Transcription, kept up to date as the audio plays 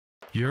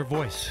Your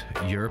voice,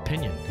 your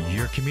opinion,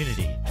 your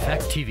community.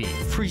 Fact TV,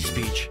 free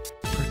speech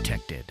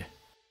protected.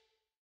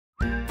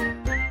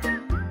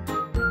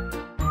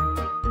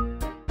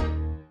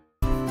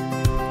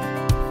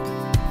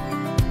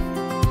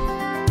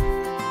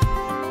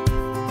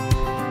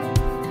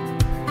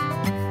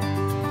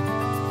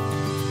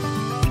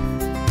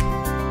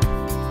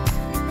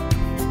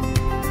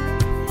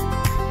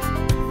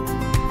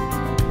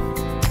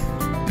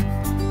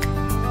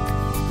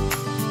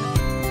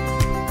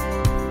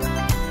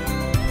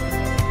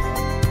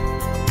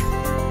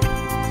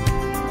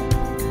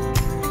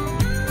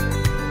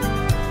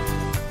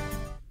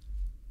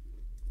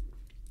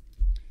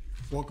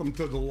 Welcome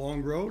to The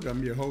Long Road.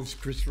 I'm your host,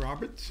 Chris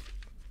Roberts.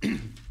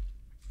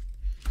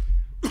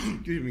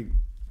 Excuse me.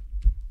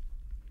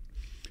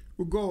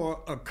 We'll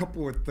go a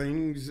couple of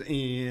things,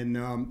 and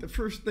the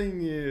first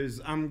thing is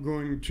I'm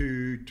going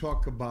to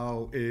talk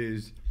about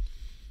is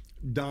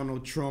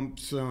Donald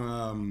Trump's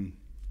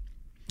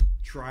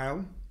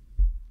trial.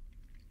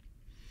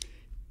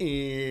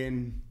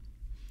 And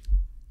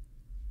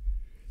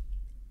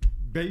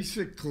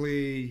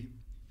basically,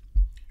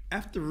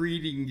 after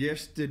reading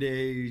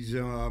yesterday's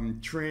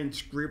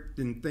transcript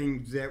and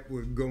things that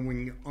were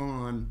going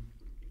on,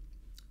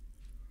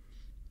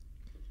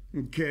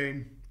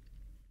 okay,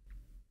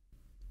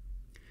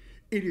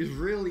 it is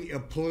really a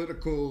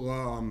political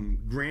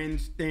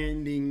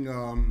grandstanding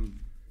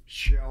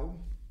show,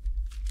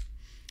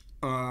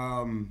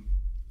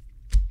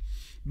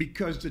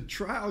 because the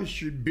trial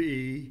should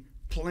be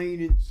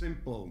plain and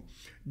simple.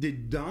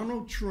 Did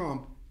Donald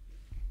Trump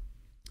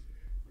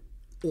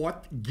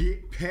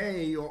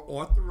pay or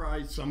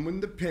authorize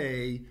someone to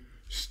pay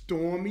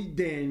Stormy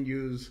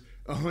Daniels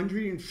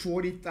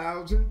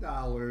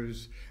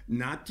 $140,000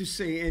 not to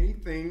say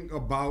anything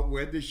about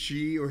whether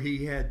she or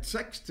he had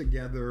sex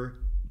together,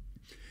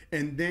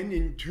 and then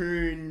in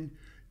turn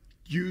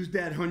use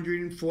that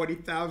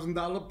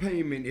 $140,000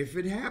 payment, if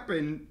it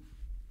happened,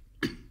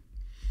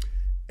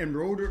 and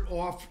wrote it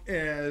off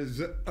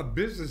as a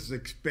business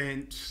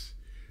expense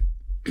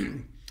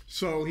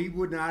so he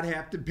would not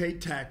have to pay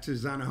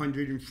taxes on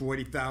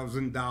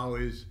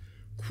 $140,000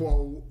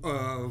 quote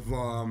of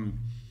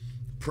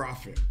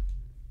profit.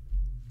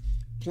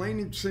 Plain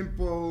and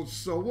simple.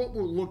 So what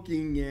we're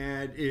looking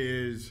at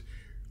is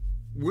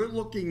we're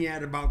looking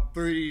at about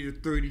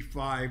 $30,000 to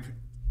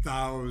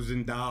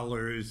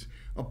 $35,000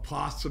 of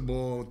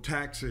possible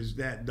taxes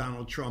that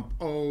Donald Trump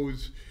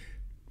owes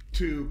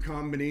to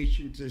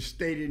combinations of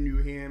state of New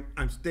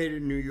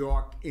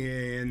York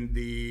and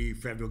the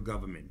federal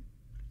government.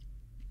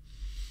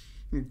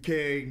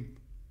 Okay,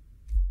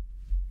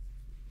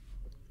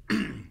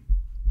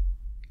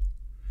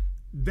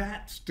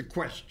 that's the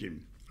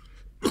question.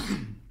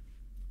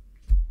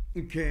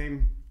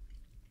 Okay,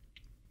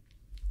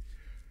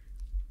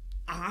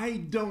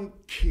 I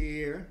don't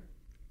care,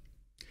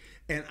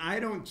 and I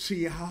don't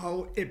see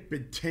how it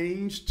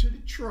pertains to the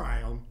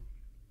trial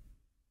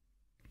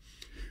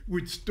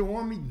with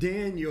Stormy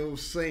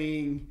Daniels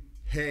saying,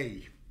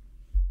 hey,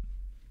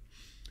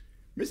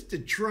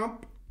 Mr.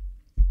 Trump,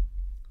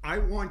 I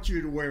want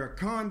you to wear a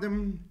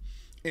condom,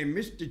 and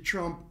Mr.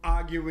 Trump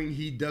arguing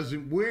he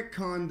doesn't wear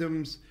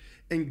condoms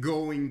and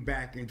going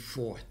back and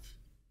forth.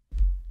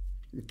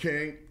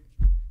 Okay?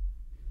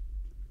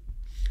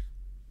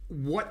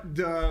 What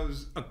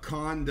does a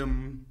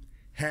condom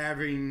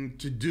having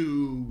to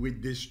do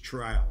with this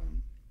trial?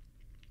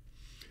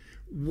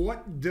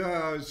 What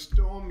does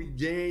Stormy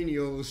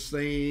Daniels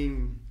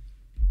saying,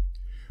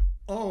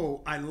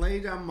 oh, I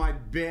laid on my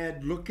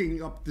bed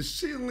looking up the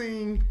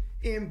ceiling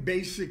and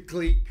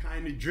basically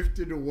kind of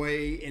drifted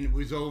away and it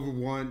was over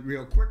one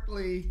real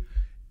quickly,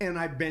 and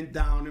I bent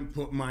down and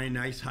put my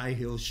nice high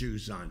heel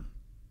shoes on?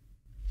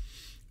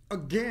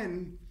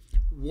 Again,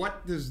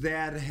 what does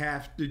that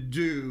have to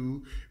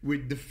do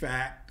with the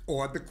fact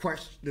or the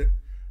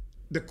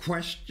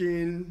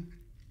question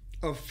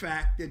of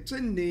fact that's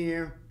in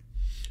there?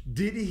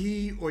 Did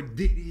he or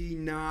did he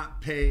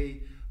not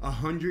pay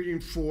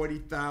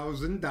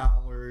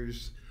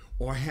 $140,000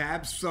 or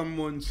have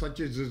someone such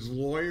as his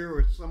lawyer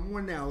or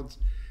someone else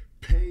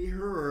pay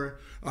her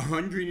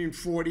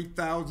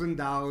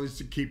 $140,000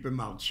 to keep her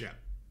mouth shut?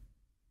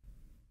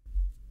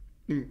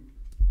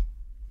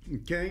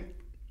 Okay?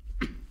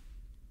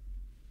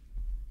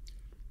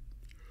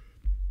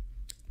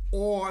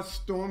 Or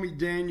Stormy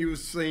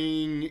Daniels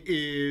saying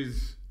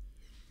is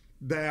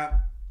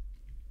that,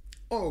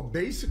 oh,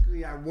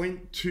 basically I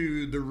went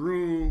to the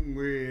room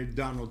with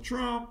Donald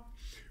Trump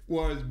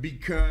was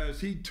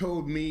because he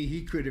told me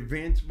he could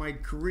advance my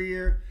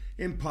career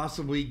and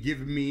possibly give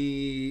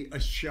me a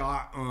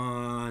shot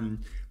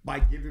on, by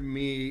giving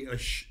me a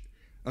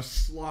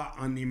slot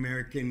on the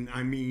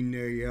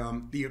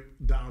the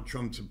Donald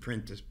Trump's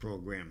apprentice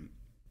program.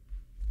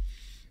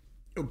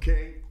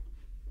 Okay?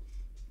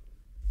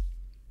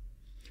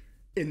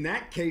 In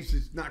that case,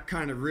 it's not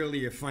kind of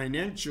really a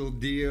financial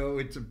deal.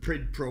 It's a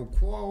quid pro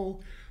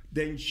quo.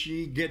 Then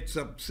she gets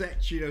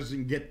upset. She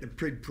doesn't get the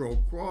quid pro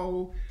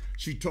quo.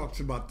 She talks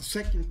about the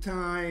second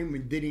time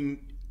and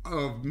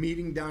of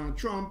meeting Donald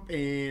Trump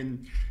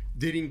and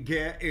didn't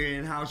get,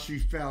 and how she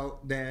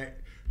felt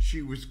that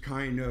she was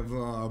kind of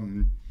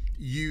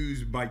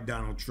used by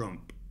Donald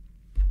Trump.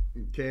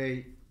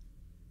 Okay?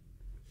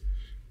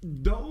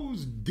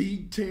 Those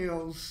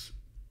details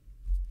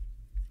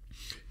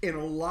and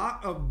a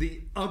lot of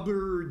the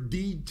other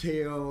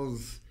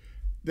details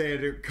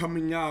that are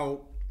coming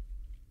out,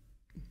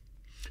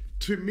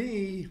 to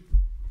me,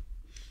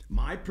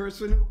 my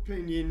personal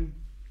opinion,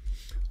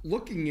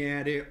 looking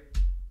at it,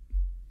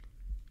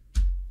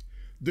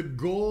 the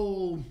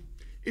goal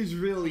is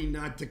really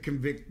not to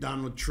convict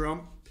Donald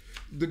Trump.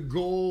 The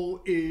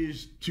goal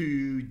is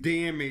to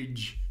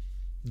damage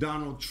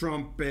Donald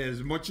Trump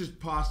as much as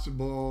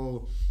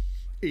possible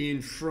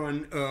in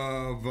front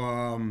of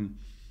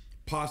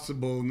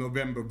possible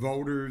November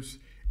voters.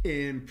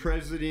 And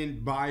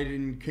President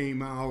Biden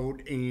came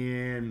out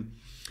and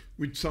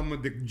with some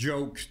of the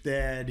jokes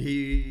that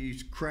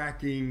he's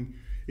cracking,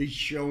 he's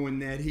showing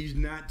that he's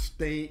not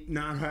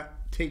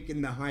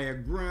taking the higher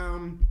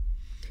ground,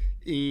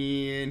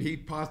 and he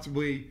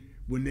possibly,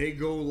 when they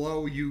go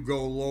low, you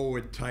go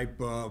lower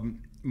type of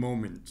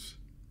moments.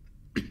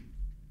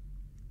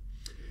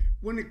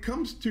 When it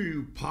comes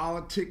to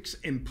politics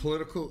and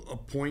political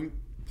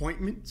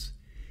appointments,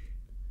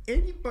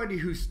 anybody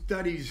who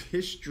studies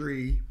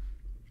history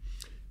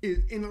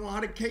is, in a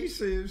lot of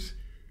cases,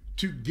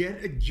 to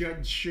get a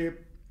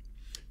judgeship,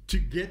 to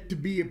get to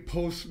be a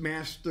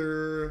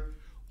postmaster,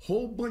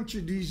 whole bunch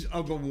of these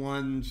other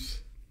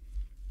ones,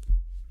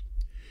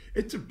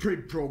 it's a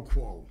quid pro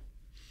quo.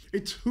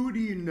 It's who do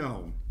you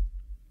know?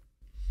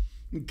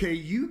 Okay,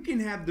 you can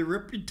have the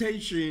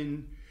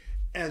reputation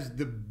as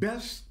the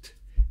best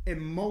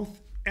and most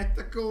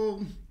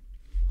ethical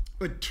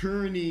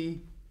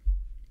attorney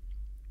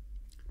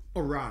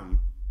around.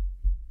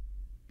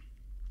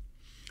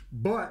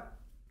 But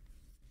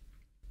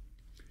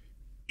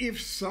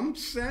if some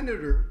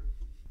senator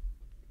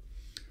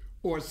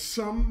or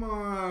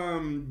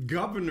some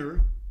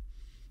governor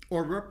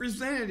or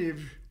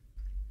representative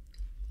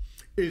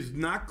is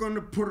not going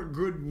to put a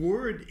good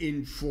word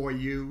in for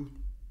you,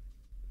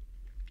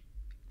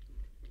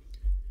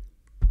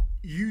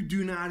 you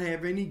do not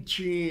have any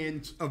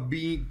chance of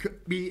being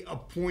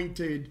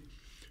appointed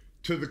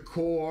to the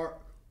court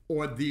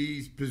or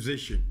these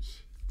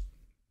positions.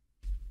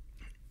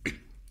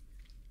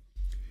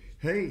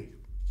 Hey,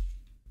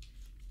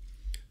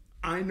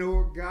 I know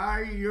a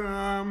guy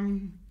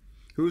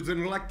who's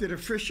an elected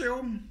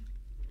official.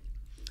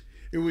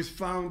 It was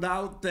found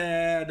out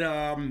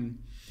that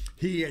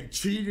he had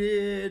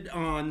cheated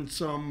on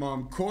some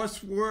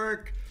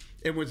coursework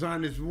and was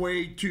on his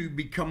way to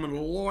becoming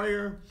a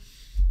lawyer.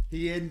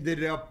 He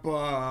ended up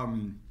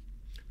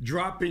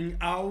dropping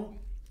out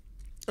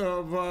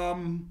of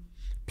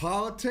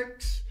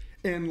politics,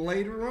 and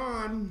later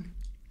on,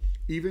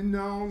 even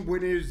though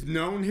with his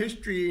known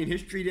history and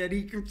history that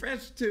he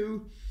confessed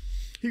to,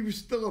 he was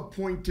still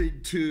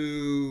appointed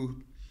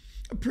to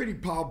a pretty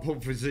powerful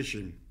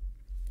position.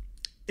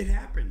 It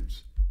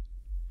happens.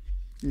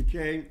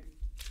 Okay?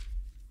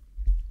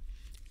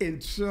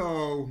 And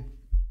so,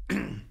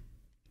 to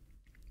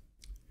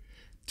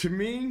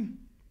me,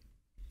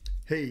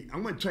 hey,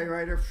 I'm going to tell you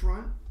right up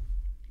front,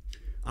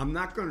 I'm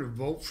not going to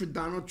vote for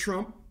Donald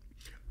Trump.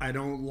 I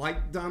don't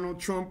like Donald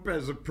Trump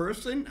as a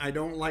person. I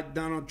don't like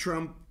Donald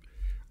Trump.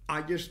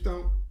 I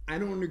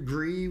don't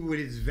agree with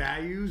his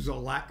values or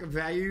lack of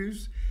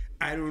values.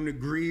 I don't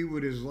agree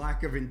with his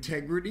lack of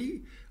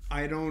integrity.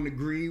 I don't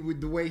agree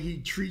with the way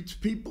he treats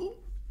people,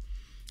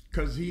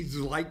 because he's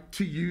liked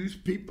to use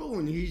people,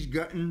 and he's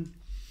gotten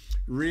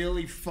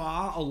really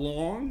far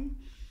along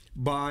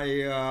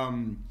by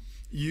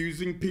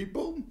using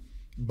people,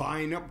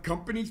 buying up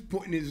companies,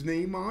 putting his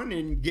name on,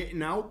 and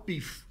getting out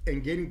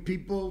and getting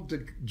people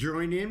to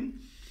join in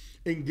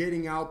and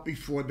getting out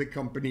before the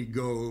company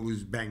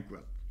goes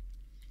bankrupt.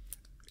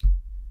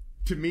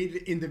 To me,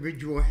 the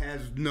individual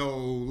has no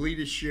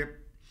leadership.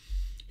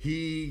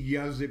 He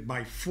does it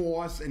by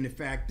force and the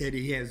fact that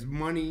he has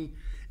money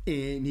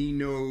and he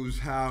knows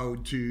how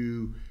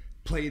to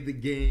play the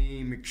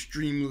game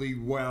extremely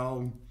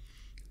well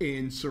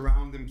and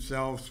surround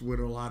themselves with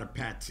a lot of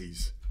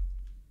patsies.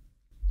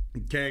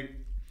 Okay?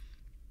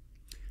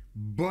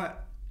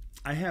 But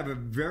I have a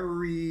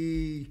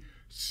very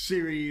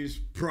serious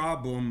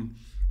problem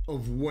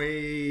of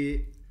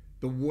the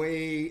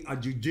way a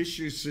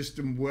judicial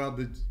system, well,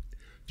 the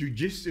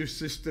judicial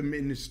system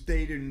in the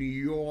state of New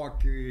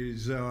York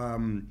is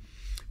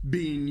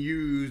being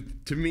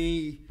used, to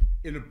me,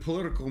 in a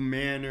political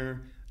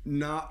manner,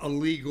 not a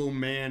legal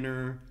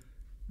manner,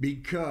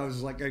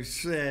 because, like I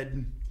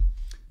said,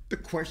 the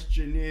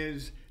question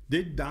is,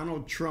 did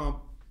Donald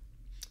Trump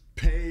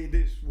pay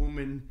this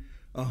woman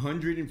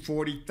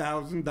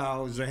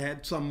 $140,000, or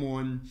had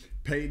someone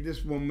pay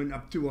this woman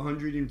up to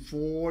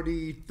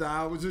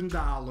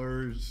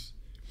 $140,000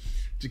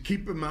 to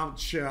keep her mouth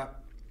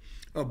shut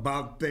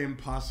about them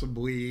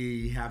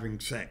possibly having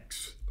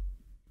sex?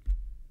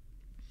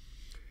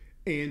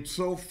 And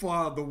so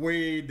far, the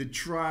way the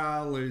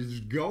trial is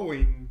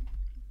going,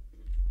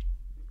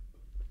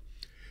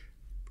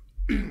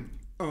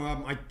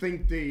 I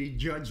think the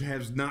judge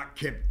has not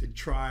kept the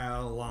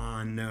trial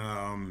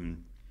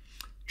on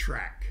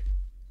track.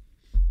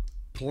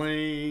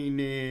 Plain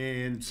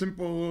and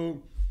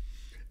simple.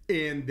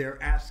 And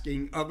they're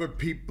asking other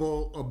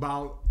people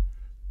about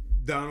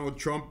Donald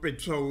Trump. And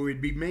so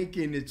it'd be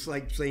making, it's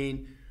like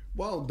saying,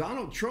 well,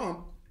 Donald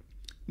Trump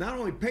not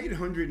only paid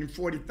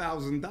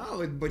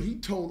 $140,000, but he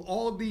told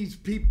all these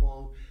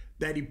people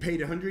that he paid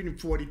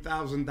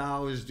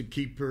 $140,000 to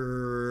keep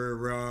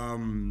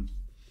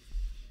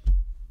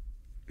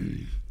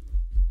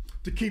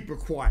her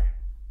quiet.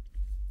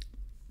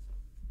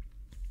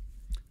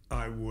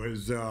 I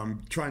was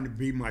trying to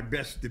be my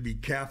best to be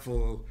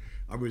careful.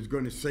 I was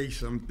going to say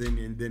something,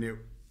 and then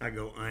I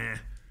go,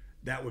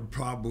 that would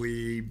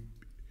probably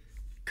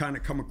kind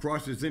of come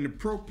across as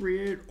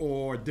inappropriate,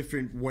 or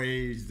different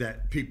ways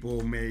that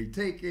people may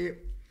take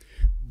it,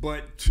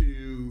 but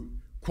to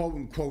quote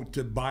unquote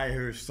to buy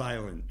her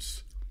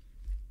silence.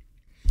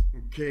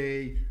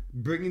 Okay,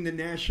 bringing the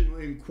National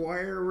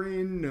Enquirer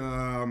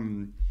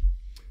in,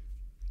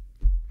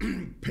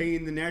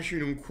 paying the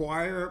National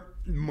Enquirer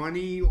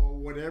money or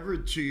whatever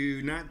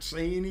to not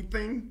say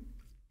anything.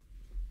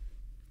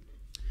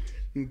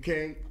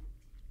 Okay,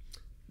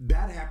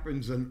 that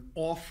happens an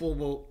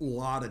awful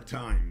lot of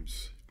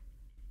times.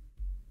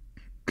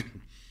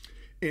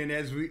 And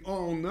as we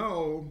all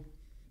know,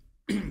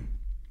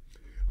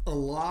 a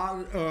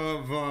lot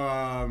of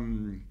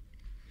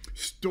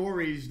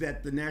stories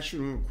that the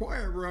National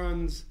Enquirer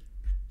runs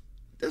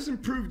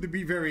doesn't prove to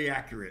be very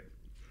accurate.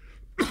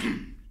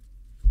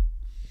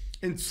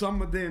 And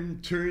some of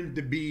them turn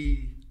to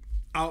be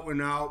out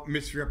and out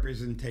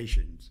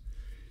misrepresentations.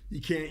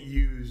 You can't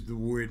use the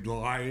word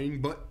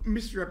lying, but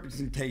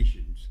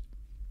misrepresentations.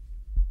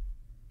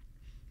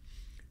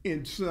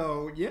 And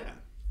so, yeah,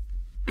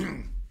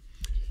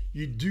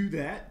 you do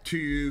that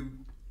to,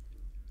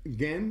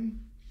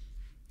 again,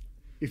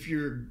 if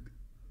you're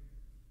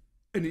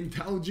an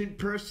intelligent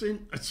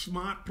person, a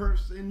smart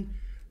person,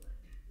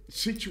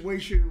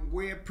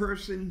 situation-aware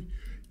person,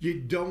 you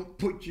don't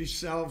put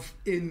yourself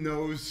in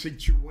those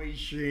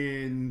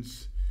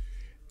situations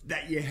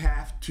that you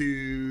have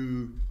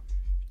to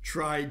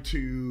try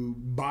to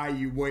buy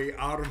your way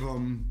out of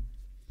them,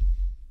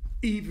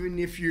 even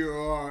if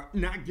you're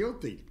not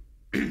guilty.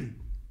 You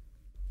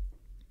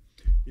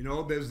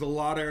know, there's a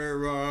lot of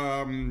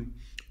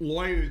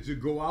lawyers who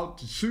go out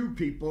to sue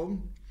people,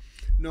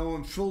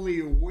 knowing fully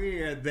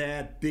aware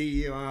that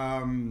their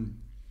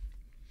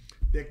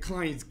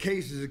client's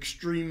case is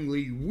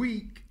extremely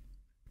weak,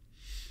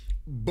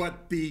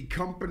 but the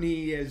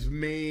company has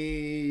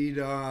made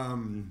a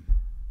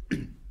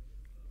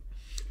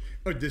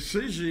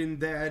decision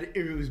that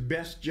it was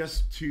best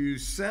just to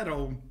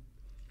settle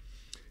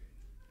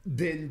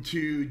than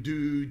to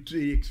do to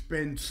the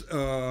expense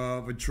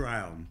of a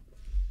trial.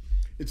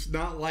 It's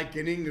not like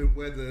in England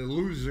where the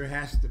loser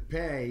has to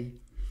pay,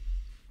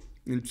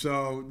 and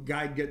so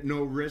guy get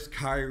no risk,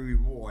 high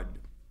reward.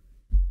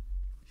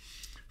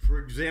 For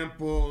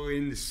example,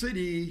 in the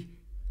city,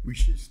 we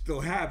should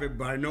still have it,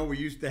 but I know we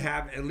used to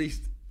have at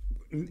least,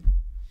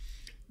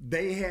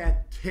 they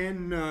had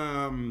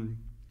 10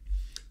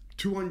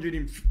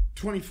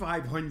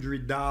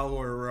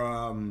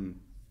 $2,500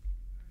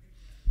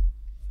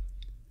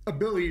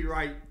 ability to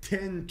write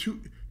 10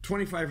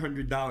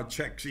 $2,500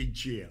 checks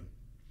each year.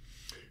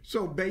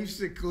 So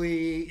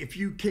basically, if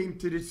you came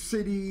to the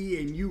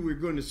city and you were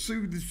going to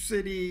sue the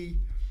city,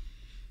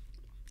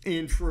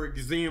 and for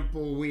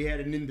example, we had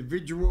an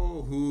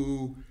individual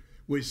who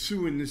was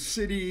suing the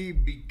city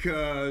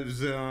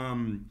because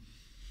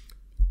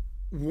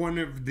one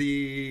of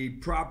the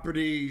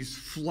properties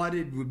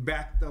flooded with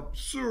backed up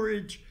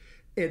sewage,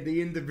 and the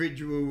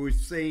individual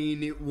was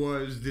saying it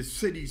was the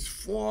city's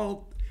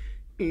fault,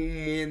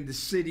 and the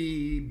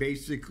city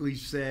basically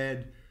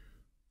said,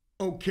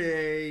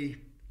 okay,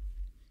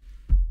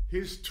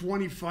 here's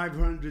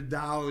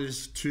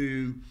 $2,500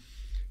 to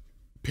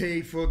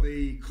pay for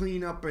the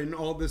cleanup and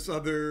all this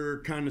other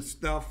kind of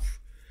stuff,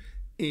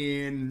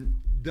 and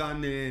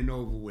done and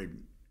over with.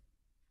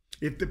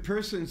 If the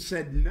person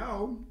said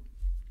no,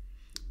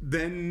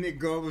 then it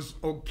goes,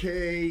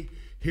 okay,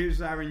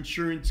 here's our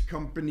insurance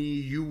company,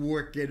 you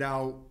work it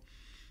out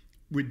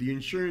with the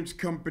insurance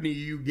company,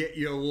 you get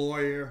your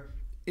lawyer,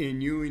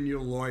 and you and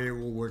your lawyer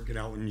will work it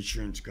out with the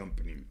insurance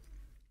company.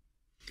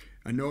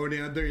 I know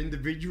the other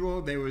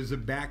individual, there was a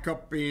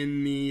backup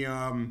in the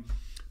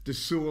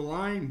sewer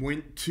line,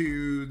 went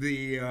to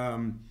the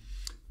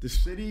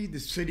city. The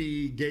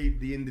city gave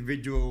the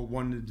individual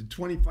one of the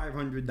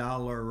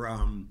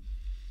 $2,500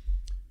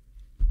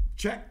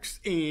 checks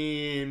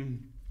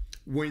and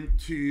went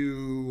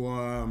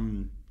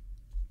to,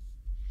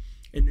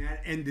 and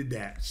that ended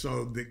that.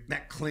 So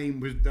that claim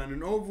was done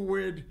and over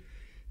with.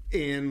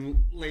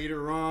 And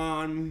later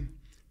on,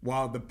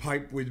 while the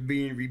pipe was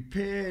being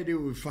repaired, it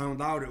was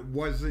found out it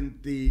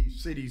wasn't the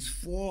city's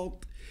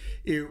fault.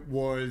 It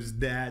was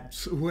that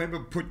whoever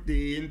put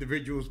the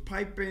individual's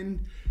pipe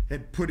in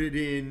had put it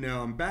in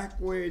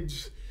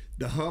backwards.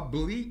 The hub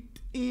leaked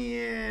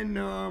and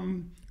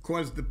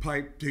caused the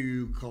pipe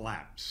to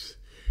collapse.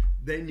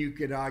 then you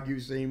could argue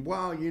saying,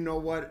 well, you know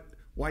what?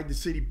 Why'd the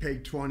city pay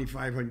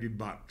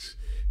 $2,500?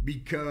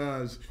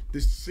 Because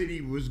the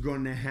city was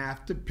going to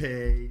have to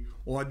pay,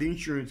 or the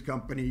insurance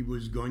company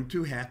was going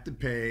to have to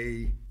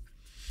pay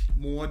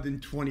more than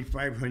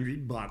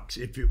 $2,500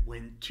 if it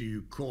went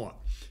to court.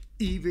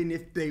 Even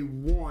if they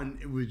won,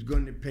 it was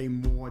going to pay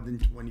more than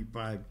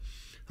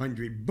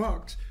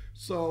 $2,500.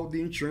 So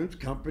the insurance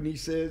company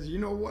says, you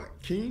know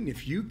what, Keene,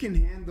 if you can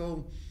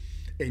handle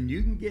and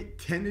you can get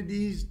 10 of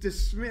these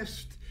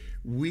dismissed,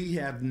 we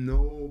have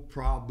no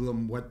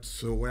problem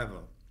whatsoever.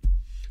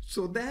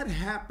 So that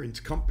happens.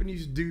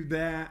 Companies do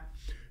that.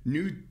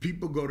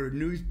 People go to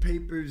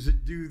newspapers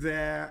that do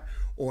that.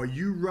 Or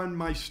you run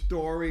my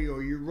story,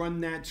 or you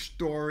run that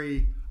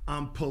story,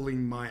 I'm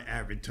pulling my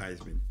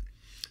advertisement.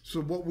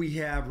 So what we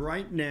have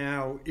right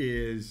now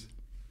is,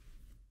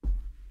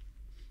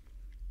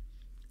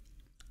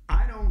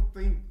 I don't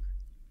think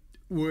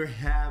we're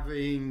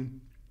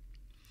having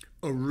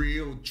a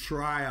real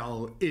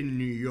trial in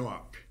New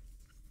York.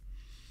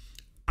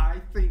 I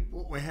think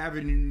what we're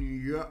having in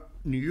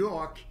New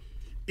York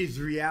is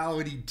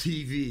reality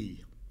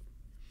TV.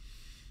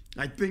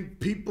 I think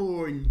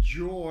people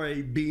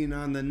enjoy being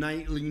on the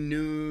nightly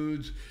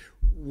news,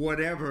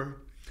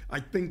 whatever. I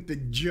think the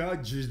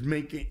judge is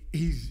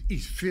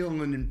he's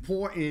feeling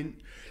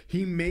important.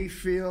 He may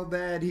feel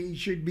that he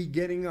should be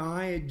getting a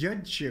higher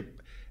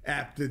judgeship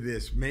after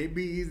this.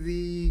 Maybe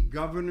the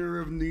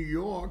governor of New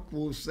York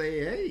will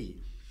say, hey,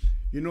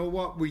 you know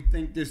what? We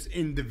think this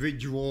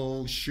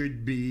individual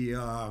should be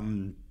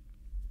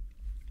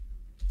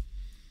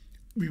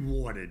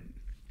rewarded.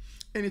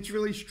 And it's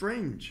really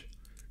strange.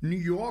 New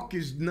York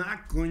is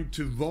not going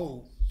to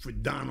vote for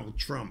Donald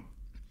Trump.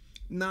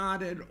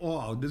 Not at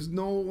all. There's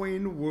no way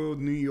in the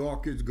world New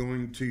York is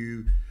going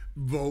to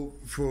vote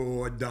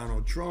for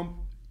Donald Trump.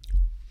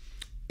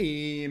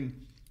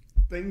 And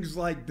things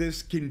like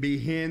this can be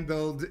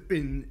handled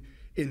in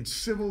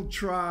civil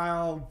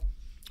trial,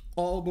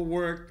 all the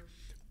work,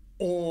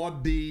 or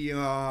the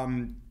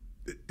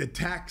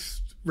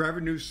tax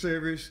revenue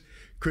service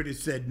could have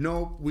said,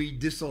 nope, we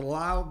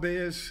disallow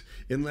this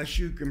unless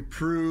you can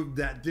prove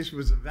that this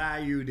was a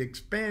valued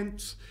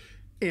expense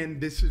and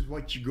this is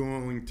what you're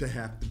going to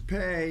have to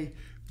pay.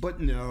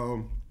 But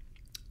no,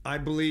 I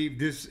believe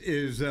this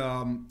is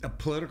a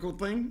political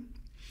thing.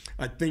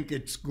 I think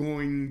it's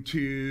going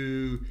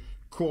to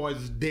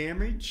cause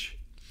damage.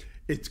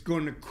 It's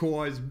going to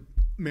cause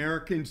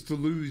Americans to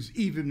lose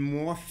even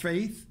more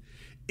faith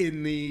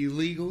in the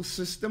legal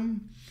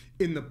system,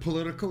 in the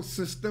political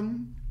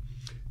system.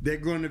 They're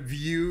going to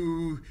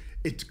view,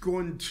 it's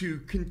going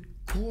to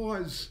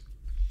cause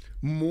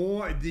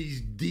more of these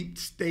deep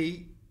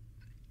state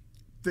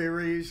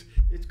theories.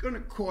 It's going to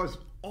cause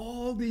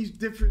all these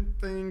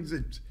different things.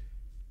 It's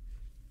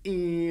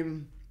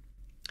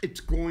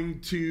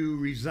going to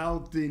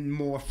result in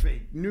more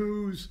fake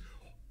news,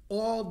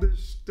 all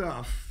this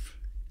stuff.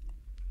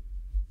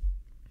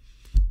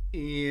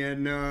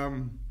 And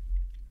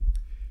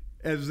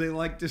as they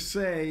like to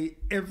say,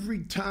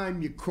 every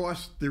time you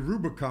cross the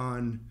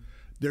Rubicon,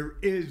 there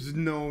is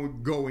no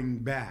going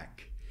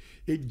back.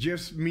 It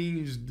just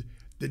means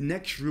the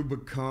next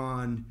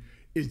Rubicon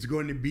is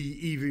going to be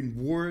even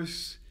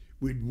worse,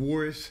 with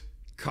worse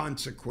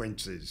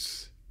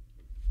consequences.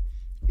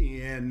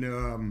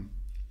 And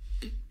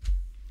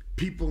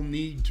people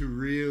need to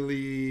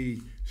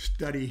really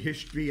study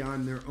history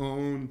on their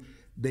own.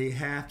 They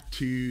have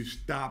to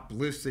stop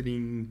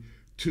listening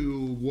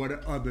to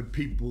what other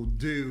people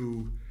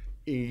do.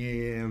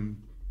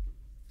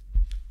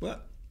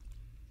 But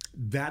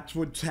that's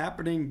what's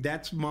happening.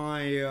 That's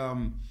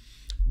my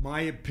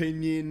my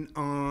opinion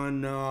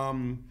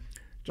on,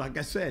 like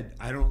I said,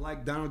 I don't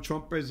like Donald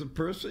Trump as a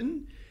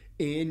person,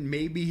 and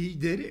maybe he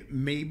did it,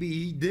 maybe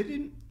he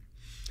didn't.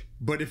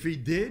 But if he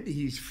did,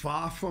 he's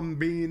far from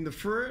being the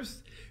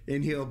first,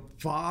 and he'll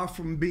far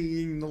from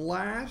being the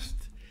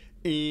last.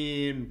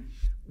 And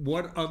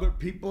what other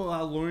people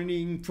are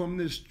learning from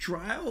this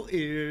trial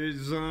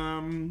is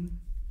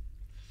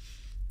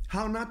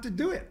how not to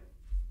do it.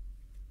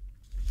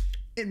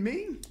 And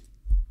me,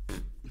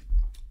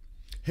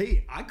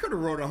 hey, I could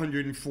have wrote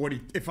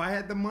 140, if I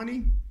had the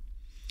money,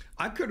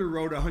 I could have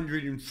wrote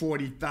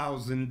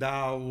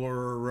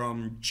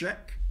 $140,000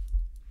 check.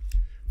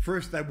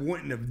 First, I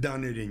wouldn't have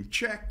done it in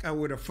check. I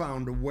would have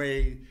found a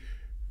way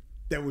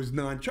that was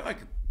non-check.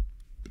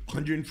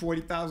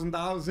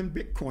 $140,000 in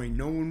Bitcoin.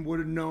 No one would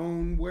have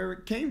known where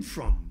it came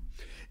from.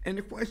 And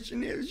the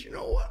question is, you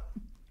know what?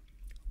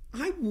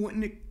 I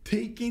wouldn't have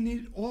taken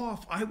it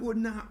off. I would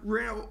not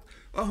route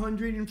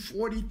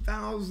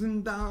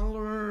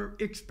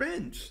 $140,000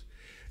 expense.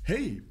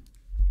 Hey,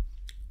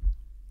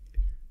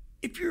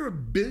 if you're a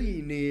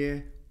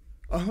billionaire,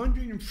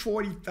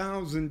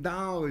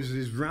 $140,000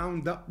 is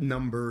round up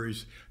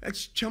numbers.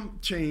 That's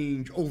chump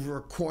change over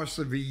a course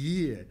of a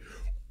year.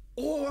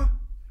 Or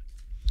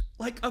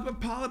like other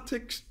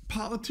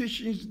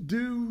politicians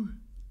do.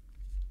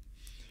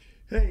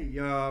 Hey,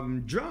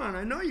 John,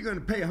 I know you're going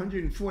to pay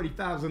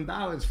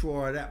 $140,000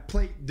 for that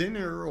plate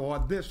dinner or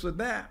this or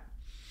that.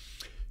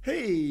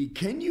 hey,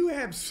 can you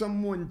have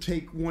someone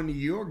take one of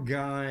your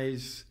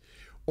guys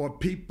or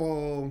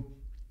people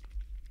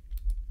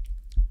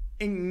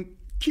and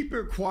keep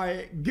her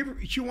quiet? Give her,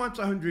 she wants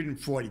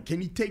 140.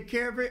 Can you take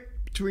care of it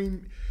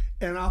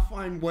and I'll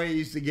find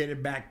ways to get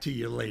it back to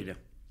you later.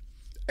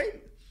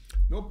 Hey,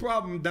 no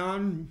problem,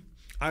 Don.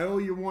 I owe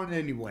you one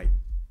anyway.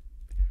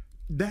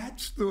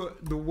 That's the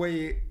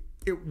way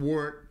it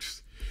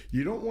works.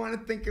 You don't want to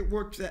think it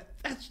works.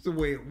 That's the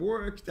way it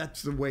works.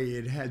 That's the way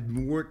it has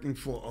been working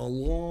for a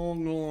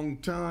long, long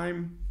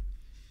time.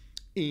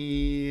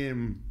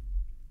 And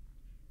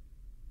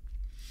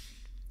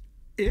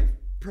if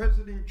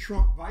President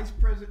Trump,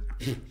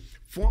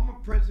 former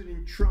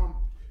President Trump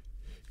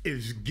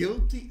is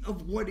guilty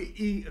of what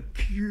he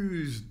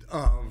accused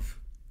of,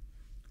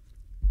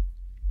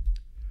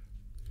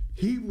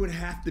 he would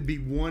have to be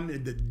one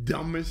of the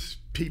dumbest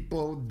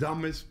people,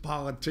 dumbest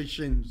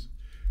politicians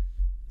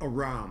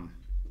around.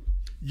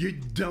 You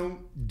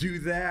don't do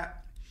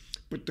that.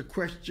 But the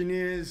question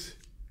is,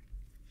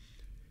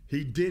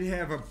 he did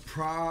have a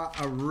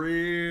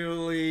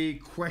really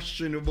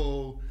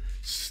questionable,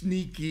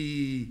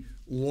 sneaky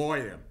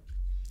lawyer.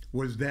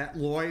 Was that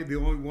lawyer the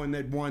only one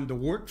that wanted to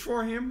work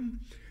for him?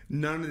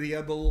 None of the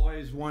other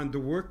lawyers wanted to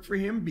work for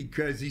him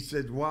because he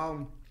said,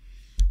 well,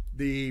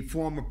 the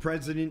former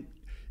president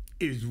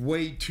is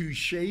way too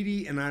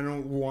shady and I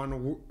don't want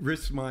to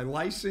risk my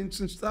license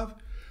and stuff.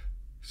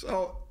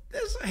 So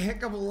there's a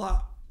heck of a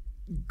lot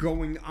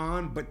going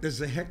on, but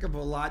there's a heck of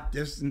a lot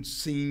doesn't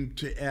seem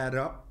to add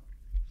up.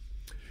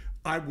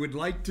 I would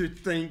like to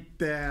think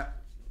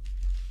that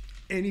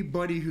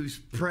anybody who's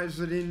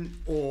president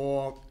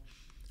or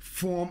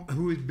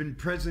who has been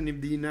president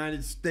of the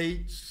United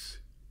States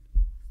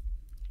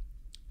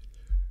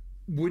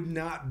would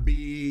not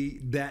be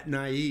that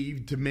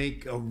naive to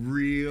make a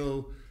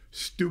real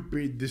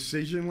stupid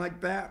decision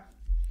like that.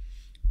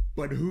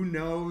 But who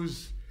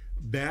knows?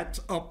 That's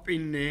up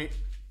in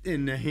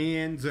the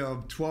hands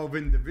of 12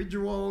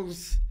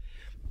 individuals.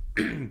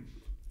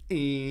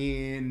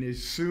 And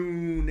as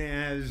soon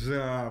as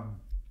the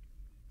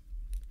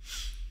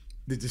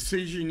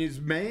decision is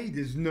made,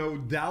 there's no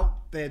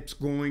doubt that's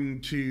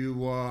going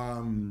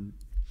to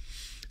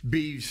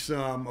be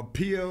some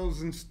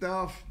appeals and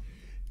stuff.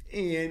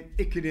 And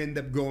it could end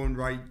up going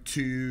right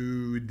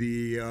to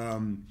the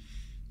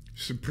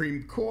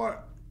Supreme Court.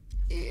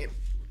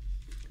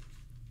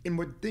 And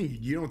what thing?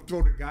 You don't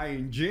throw the guy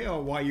in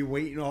jail while you're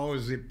waiting all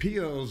his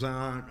appeals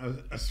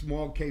on a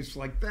small case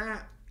like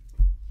that.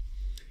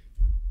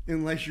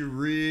 Unless you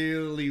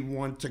really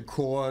want to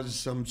cause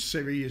some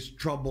serious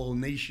trouble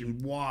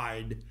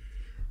nationwide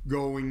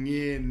going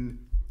in,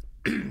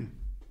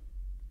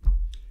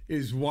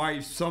 is why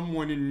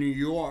someone in New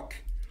York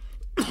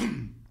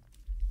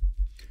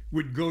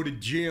would go to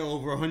jail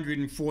over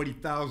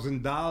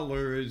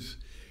 $140,000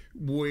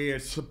 where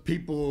some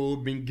people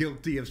have been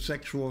guilty of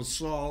sexual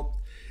assault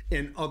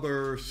and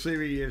other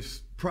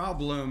serious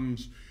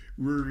problems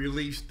were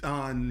released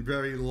on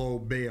very low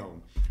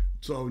bail.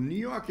 So New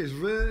York has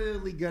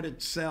really got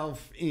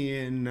itself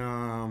in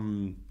a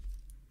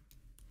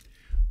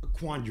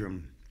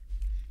quandrum.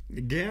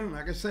 Again,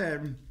 like I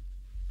said,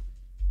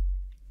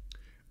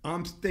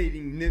 I'm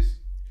stating this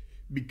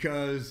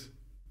because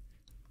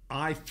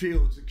I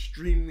feel it's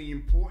extremely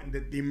important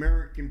that the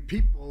American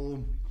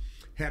people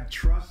have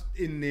trust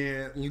in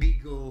their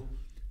legal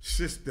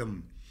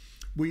system.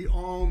 We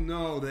all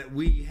know that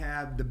we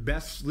have the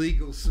best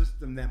legal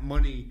system that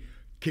money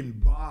can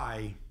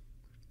buy.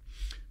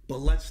 But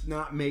let's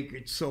not make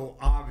it so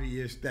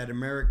obvious that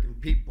American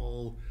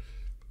people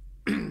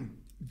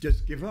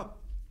just give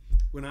up.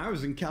 When I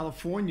was in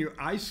California,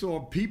 I saw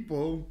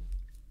people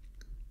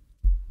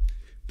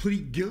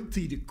plead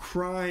guilty to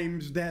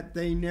crimes that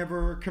they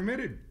never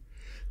committed.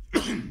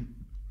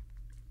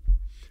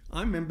 I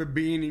remember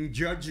being in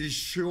Judge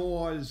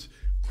Shaw's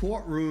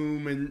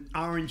courtroom in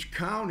Orange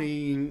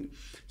County in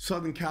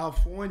Southern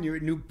California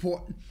at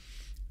Newport,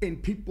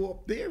 and people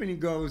up there, and he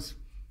goes,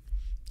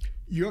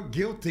 "You're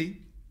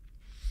guilty.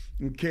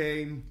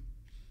 Okay, and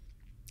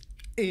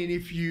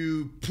if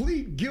you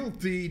plead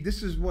guilty,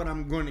 this is what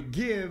I'm going to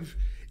give.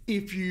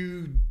 If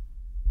you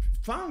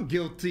found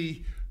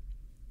guilty,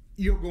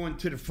 you're going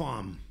to the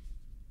farm.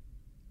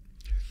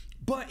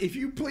 But if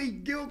you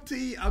plead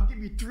guilty, I'll give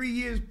you 3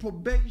 years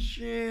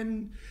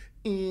probation,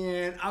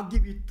 and I'll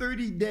give you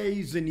 30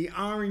 days in the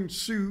orange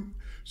suit,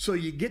 so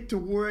you get to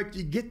work,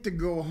 you get to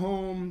go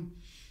home,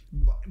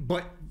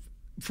 but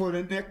for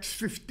the next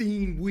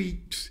 15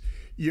 weeks,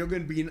 you're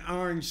going to be in an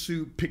orange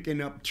suit picking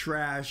up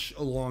trash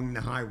along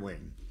the highway."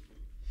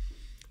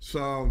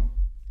 So,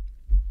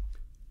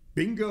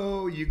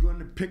 bingo, you're going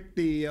to pick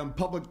the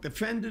public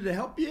defender to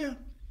help you.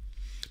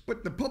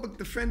 But the public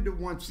defender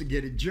wants to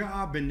get a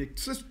job in the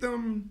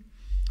system.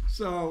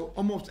 So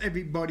almost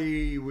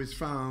everybody was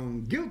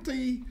found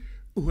guilty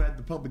who had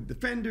the public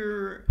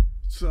defender.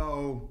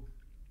 So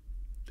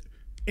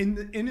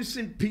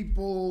innocent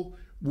people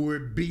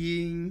were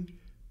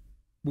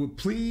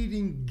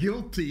pleading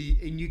guilty,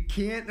 and you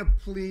can't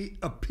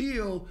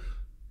appeal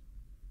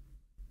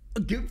a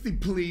guilty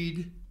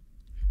plea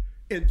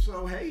And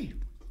so, hey,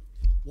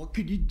 what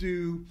could you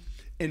do?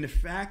 And the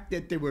fact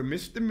that they were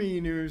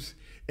misdemeanors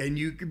and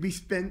you could be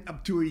spent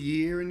up to a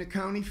year in the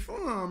county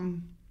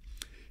farm.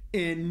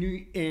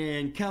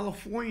 In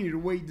California, the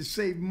way to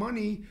save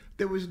money,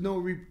 there was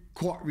no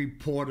court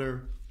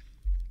reporter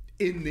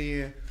in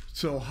there.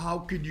 So how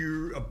could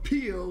you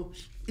appeal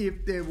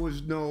if there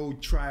was no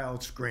trial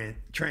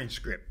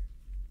transcript?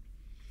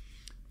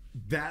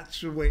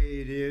 That's the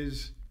way it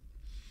is.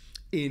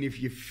 And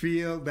if you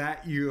feel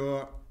that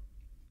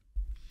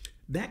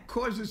that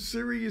causes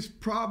serious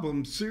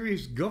problems,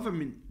 serious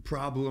government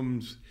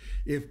problems,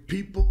 if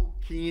people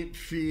can't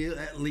feel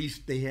at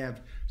least they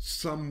have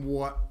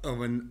somewhat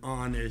of an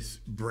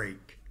honest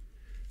break.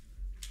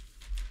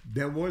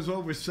 There was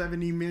over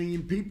 70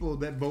 million people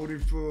that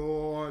voted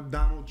for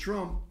Donald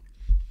Trump,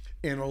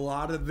 and a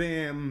lot of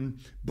them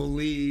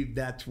believe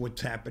that's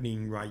what's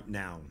happening right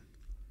now.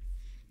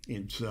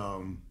 And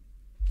so,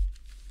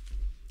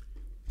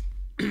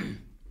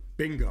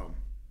 bingo.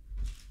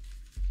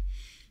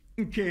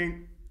 Okay.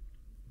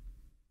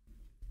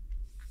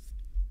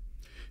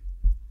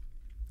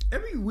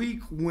 Every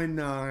week when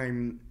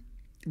I'm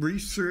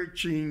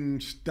researching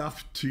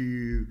stuff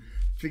to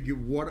figure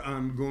what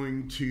I'm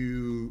going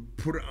to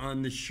put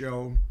on the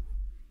show,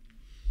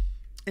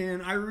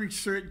 and I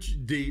research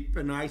deep,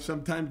 and I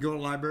sometimes go to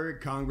the Library of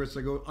Congress,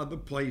 I go other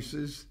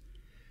places,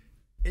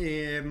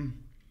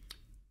 and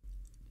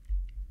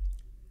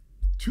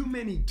too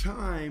many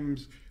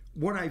times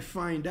what I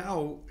find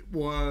out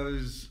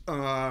was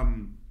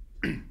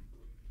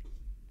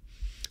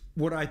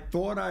what I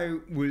thought I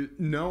was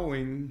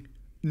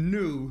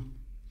knew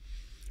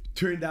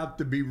turned out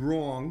to be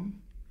wrong,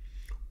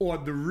 or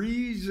the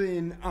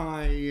reason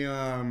I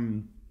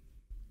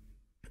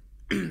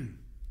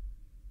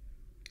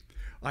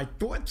I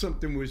thought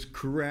something was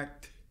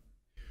correct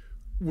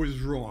was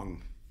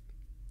wrong.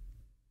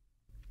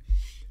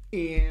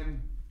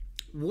 And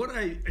what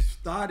I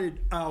started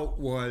out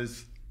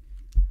was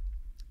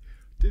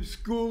there's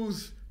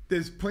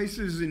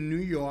places in New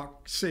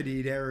York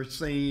City that are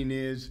saying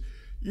is,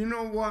 you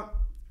know what?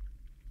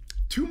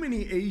 Too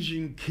many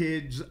Asian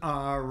kids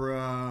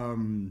are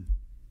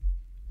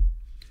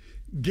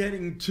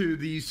getting to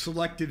these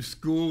selective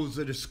schools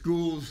that are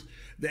schools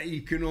that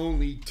you can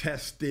only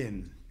test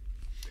in.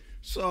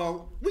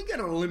 So we got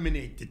to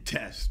eliminate the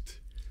test.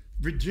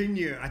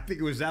 Virginia, I think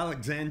it was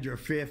Alexandria,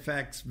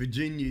 Fairfax,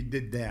 Virginia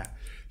did that.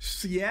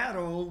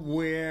 Seattle,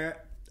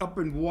 where up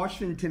in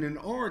Washington and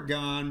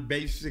Oregon,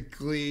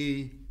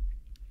 basically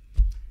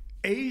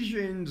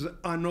Asians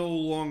are no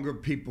longer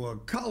people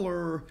of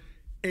color.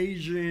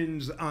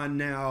 Asians are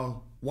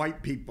now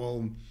white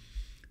people,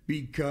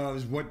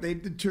 because what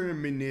they've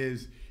determined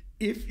is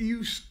if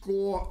you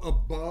score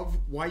above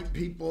white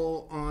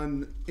people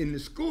in the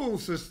school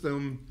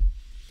system,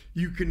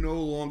 you can no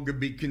longer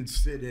be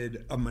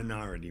considered a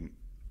minority. And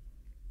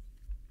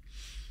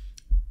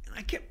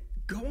I kept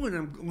going,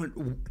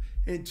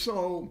 and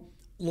so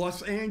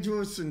Los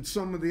Angeles and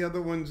some of the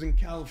other ones in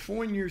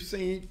California are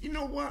saying, you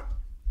know what?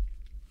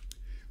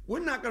 We're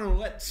not going to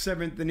let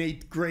 7th and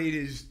 8th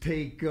graders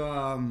take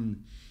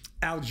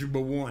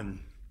Algebra 1.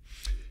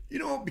 You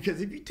know,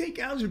 because if you take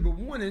Algebra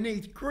 1 in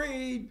 8th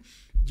grade,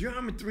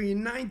 Geometry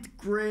in 9th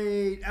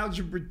grade,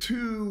 Algebra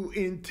 2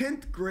 in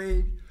 10th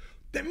grade,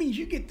 that means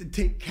you get to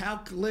take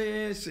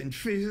calculus and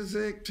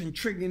physics and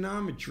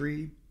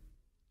trigonometry.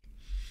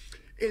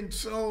 And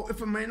so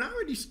if a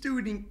minority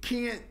student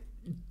can't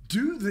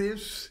do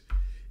this,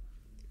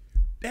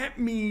 that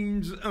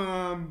means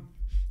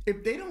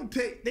if they don't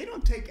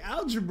take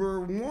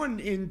Algebra 1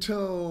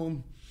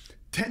 until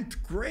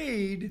 10th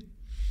grade,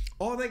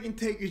 all they can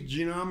take is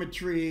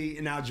geometry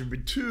and Algebra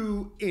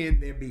 2,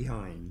 and they're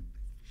behind.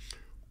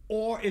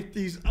 Or if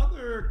these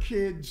other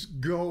kids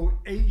go,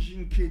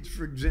 Asian kids,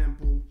 for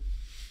example,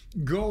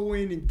 go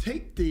in and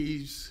take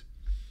these,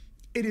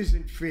 it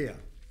isn't fair.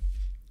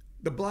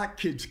 The black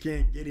kids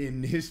can't get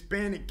in, the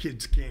Hispanic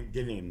kids can't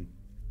get in.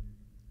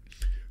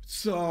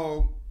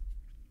 So,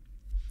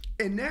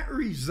 and that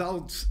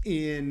results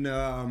in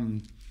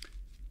a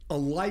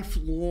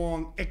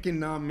lifelong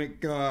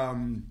economic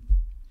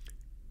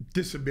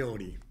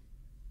disability.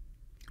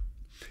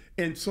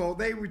 And so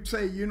they would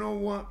say, you know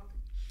what?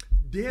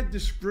 They're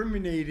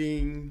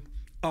discriminating,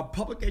 our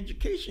public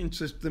education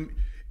system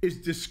is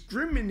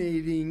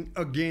discriminating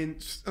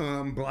against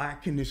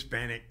black and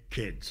Hispanic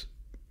kids.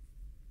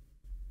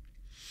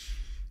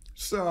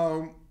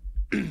 So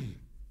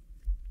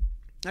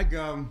I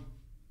go,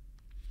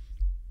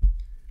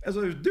 as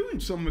I was doing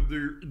some of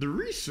the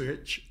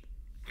research,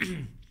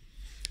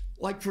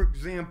 like for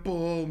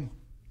example,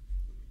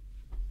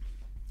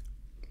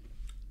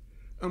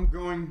 I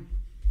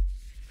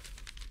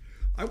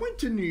went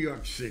to New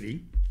York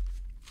City.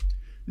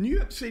 New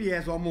York City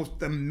has almost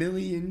 1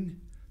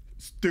 million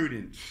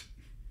students,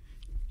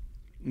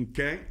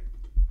 okay?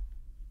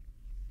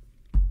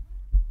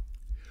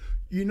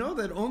 You know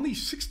that only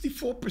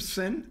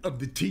 64% of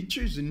the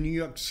teachers in New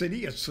York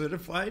City are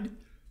certified,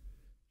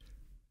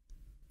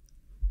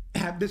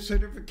 have the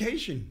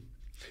certification,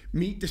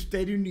 meet the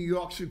state of New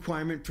York's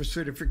requirement for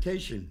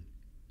certification.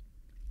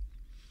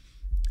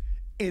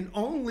 and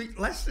only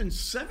less than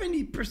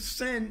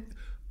 70%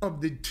 of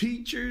the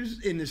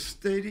teachers in the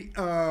city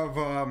of,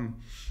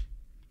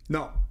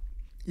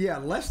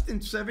 less than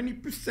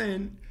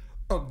 70%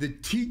 of the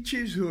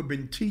teachers who have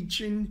been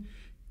teaching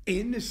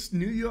in this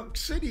New York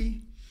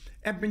City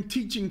have been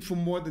teaching for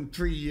more than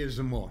 3 years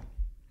or more.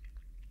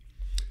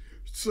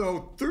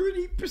 So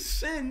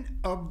 30%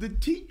 of the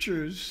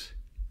teachers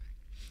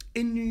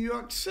in New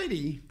York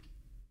City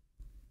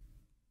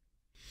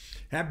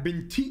have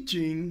been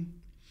teaching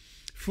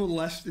for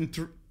less than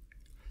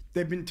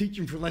they've been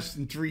teaching for less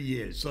than 3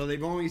 years. So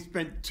they've only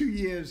spent 2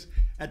 years,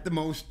 at the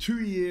most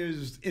 2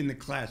 years in the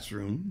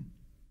classroom.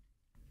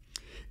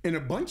 And a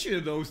bunch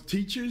of those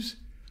teachers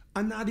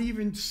are not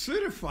even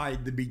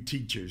certified to be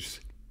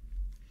teachers.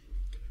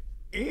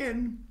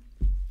 And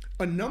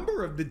a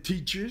number of the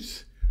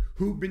teachers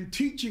who've been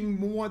teaching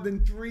more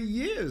than 3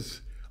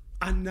 years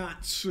are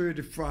not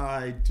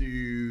certified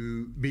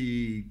to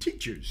be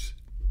teachers.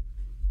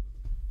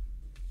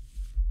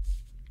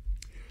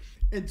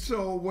 And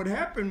so what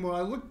happened when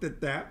I looked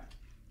at that,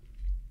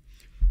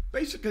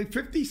 basically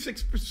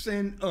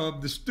 56%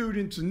 of the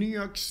students in New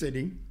York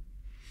City,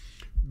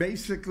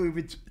 basically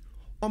it's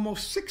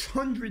almost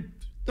 600,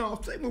 no,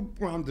 say we'll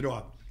round it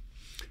off,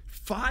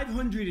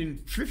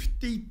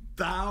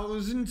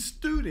 550,000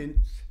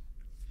 students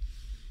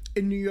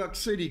in New York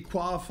City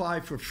qualify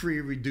for free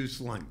or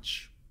reduced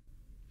lunch.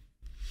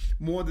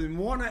 More than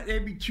 1 out of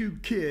every 2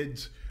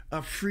 kids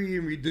are free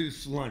and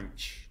reduced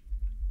lunch.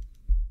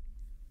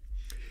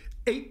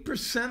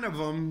 8% of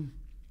them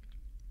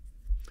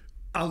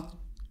are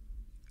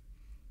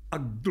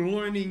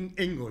learning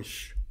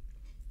English.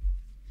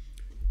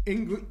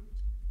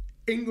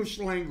 English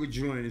language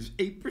learners,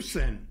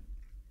 8%.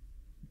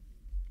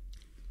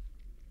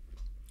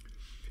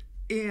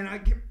 And I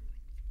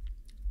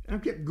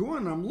kept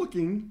going, I'm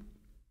looking,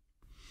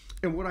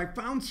 and what I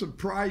found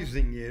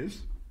surprising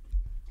is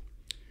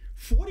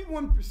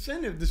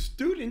 41% of the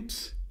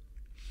students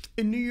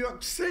in New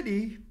York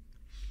City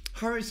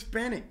are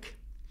Hispanic.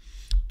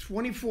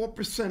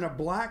 24% are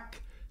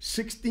Black,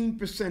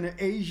 16% are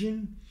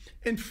Asian,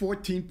 and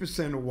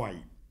 14% are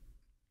white.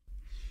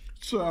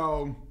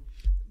 So,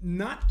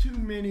 not too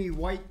many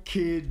white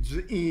kids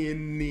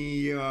in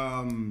the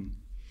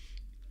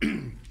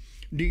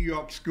New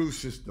York school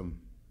system.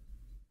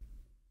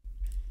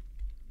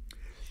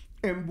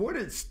 And what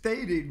it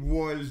stated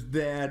was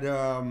that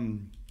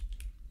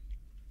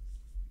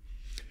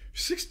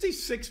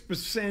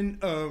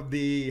 66% of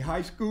the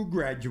high school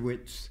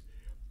graduates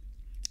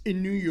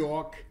in New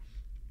York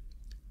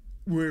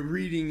were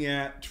reading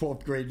at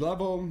 12th grade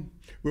level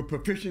with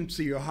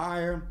proficiency or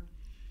higher,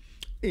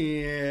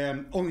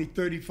 and only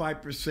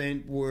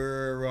 35%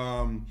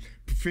 were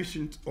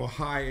proficient or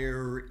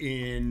higher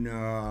in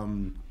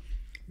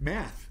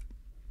math.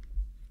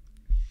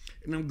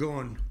 And I'm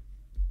going,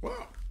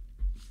 wow.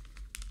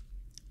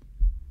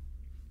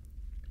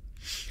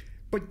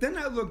 But then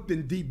I looked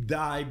in deep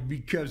dive,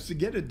 because to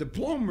get a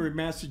diploma in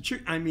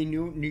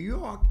New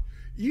York,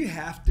 you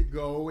have to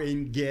go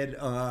and get,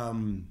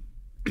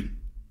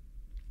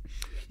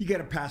 you got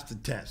to pass the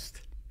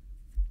test.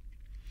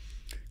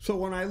 So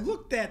when I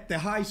looked at the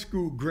high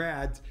school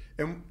grads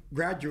and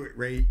graduate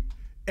rate,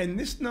 and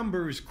this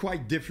number is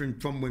quite different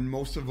from when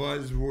most of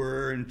us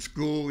were in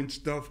school and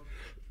stuff,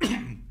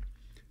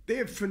 they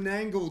have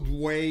finagled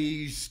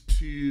ways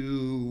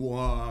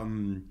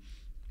to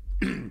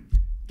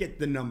get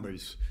the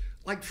numbers.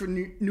 Like for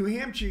New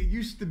Hampshire, it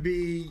used to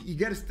be you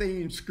got to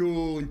stay in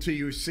school until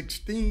you're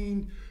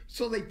 16.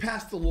 So they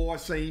passed a law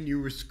saying you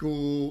were in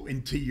school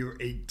until you're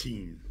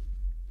 18.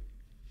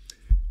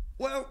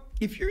 Well,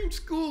 if you're in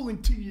school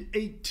until you're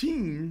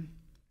 18,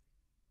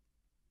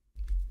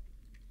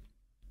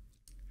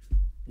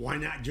 why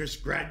not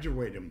just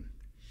graduate them?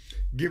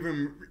 Give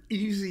them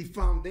easy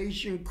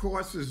foundation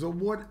courses or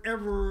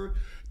whatever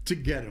to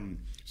get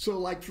them. So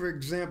like, for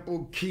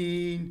example,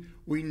 Keene,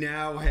 we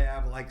now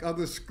have, like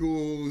other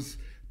schools,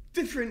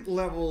 different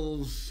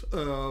levels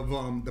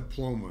of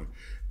diploma.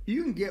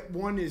 You can get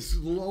one as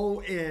low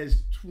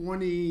as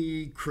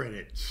 20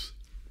 credits.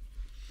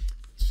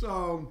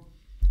 So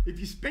if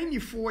you spend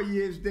your 4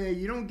 years there,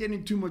 you don't get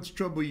in too much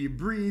trouble, you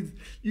breathe,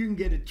 you can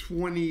get a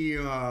 20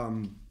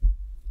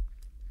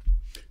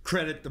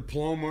 credit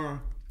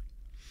diploma.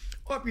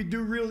 Or if you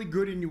do really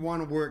good and you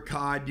want to work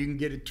hard, you can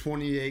get a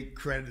 28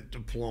 credit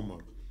diploma.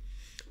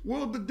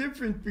 Well, the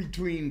difference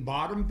between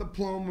bottom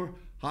diploma,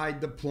 high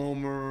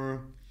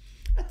diploma,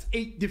 that's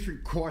 8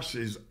 different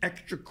courses,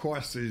 extra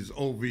courses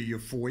over your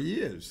 4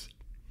 years.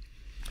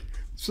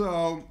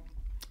 So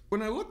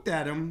when I looked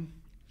at them,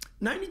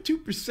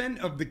 92%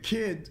 of the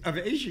kids, of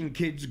Asian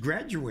kids,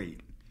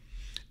 graduate.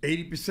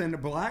 80% are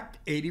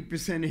Black,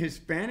 80% are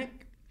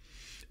Hispanic,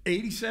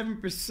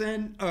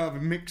 87%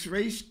 of mixed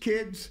race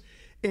kids,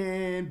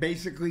 and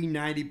basically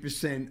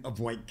 90%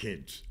 of white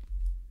kids.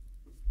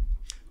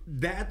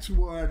 That's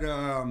what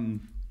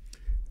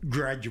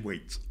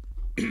graduates.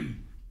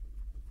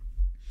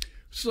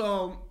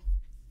 So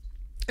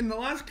in the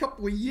last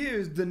couple of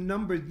years, the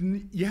numbers,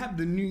 you have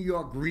the New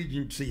York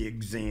Regency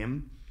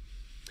exam,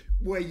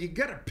 where you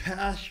got to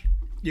pass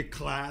your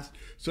class.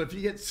 So if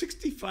you get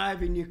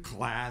 65 in your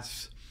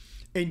class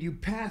and you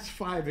pass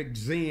 5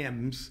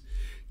 exams,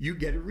 you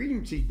get a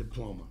Regency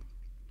diploma.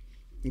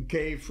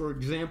 Okay, for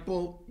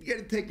example, you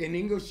got to take an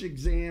English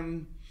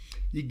exam.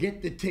 You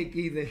get to take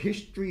either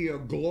history or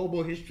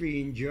global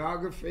history and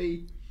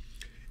geography.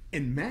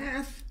 In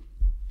math,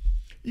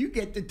 you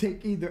get to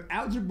take either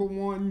Algebra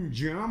 1,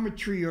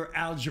 Geometry, or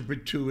Algebra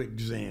 2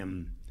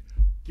 exam.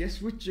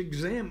 Guess which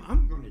exam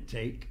I'm going to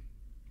take?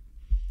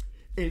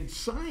 In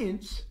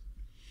science,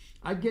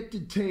 I get to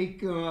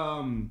take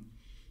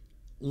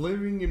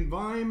living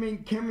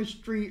environment,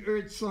 chemistry,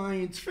 earth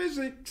science,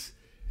 physics.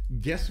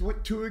 Guess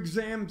what 2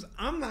 exams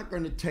I'm not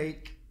going to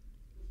take?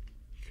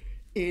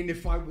 And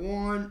if I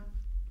want,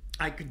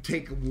 I could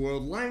take a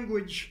world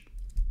language.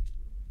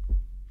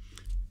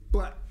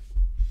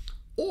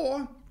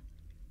 Or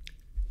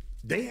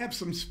they have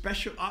some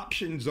special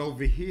options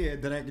over here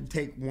that I can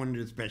take one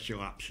of the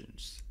special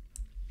options.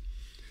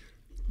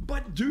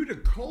 But due to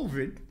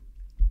COVID,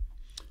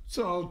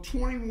 so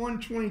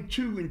 21,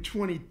 22, and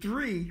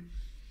 23,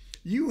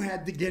 you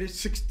had to get a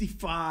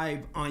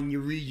 65 on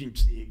your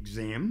Regency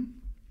exam.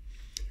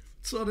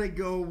 So they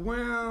go,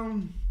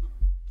 well,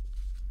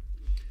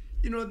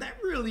 that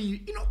really,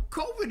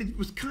 COVID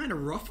was kind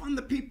of rough on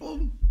the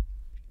people.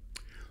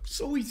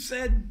 So he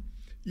said,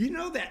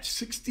 that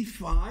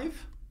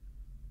 65,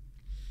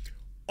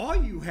 all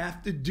you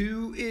have to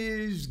do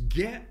is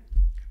get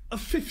a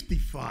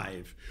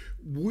 55.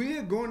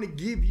 We're going to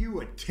give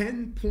you a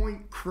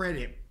 10-point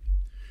credit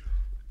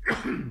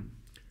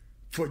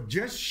for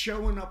just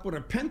showing up with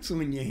a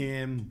pencil in your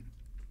hand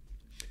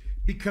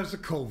because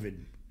of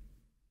COVID.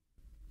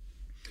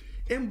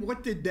 And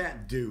what did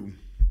that do?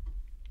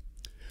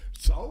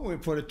 So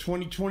for the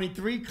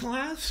 2023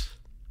 class,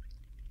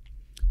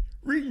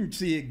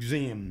 Regency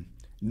exam,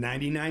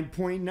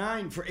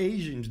 99.9 for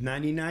Asians,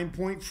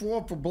 99.4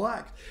 for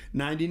Blacks,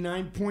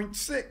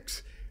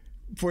 99.6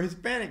 for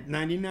Hispanic,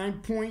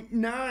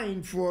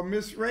 99.9 for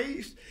Miss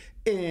Race,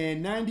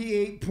 and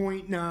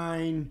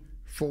 98.9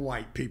 for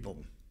white people.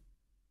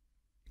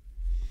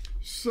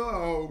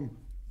 So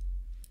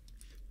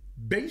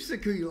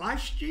basically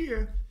last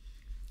year,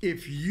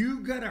 if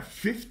you got a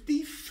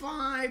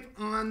 55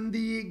 on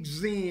the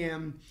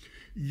exam,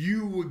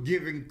 you were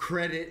given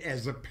credit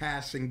as a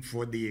passing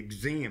for the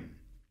exam.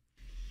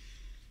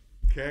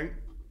 Okay?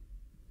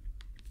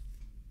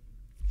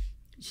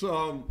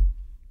 So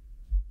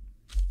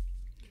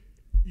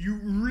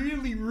you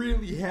really,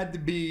 really had to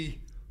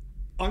be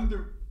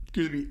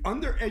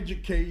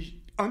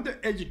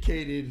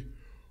undereducated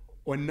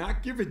or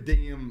not give a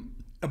damn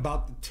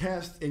about the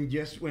test and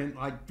just went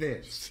like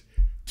this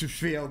to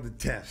fail the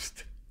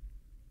test.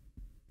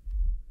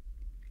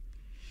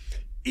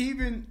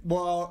 Even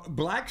while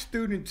black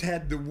students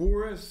had the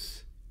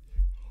worst,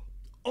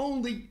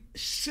 only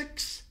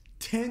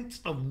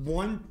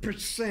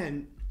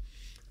 0.6%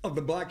 of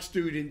the black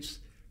students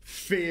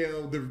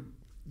failed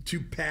to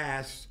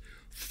pass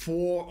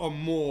 4 or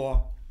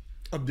more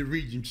of the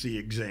Regency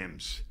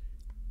exams.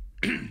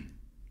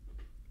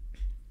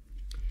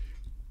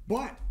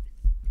 But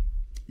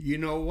you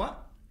know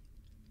what?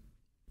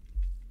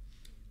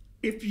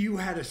 If you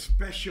had a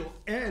special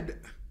ed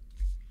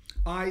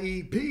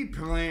IEP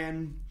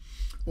plan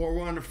or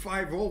on a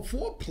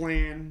 504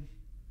 plan,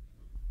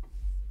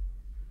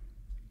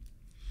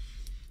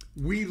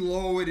 we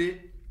lowered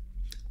it.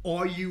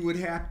 All you would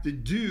have to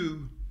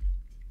do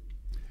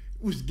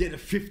was get a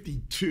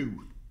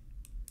 52.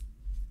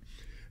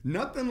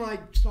 Nothing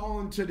like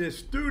telling to the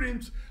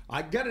students,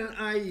 I got an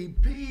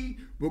IEP,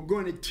 we're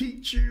going to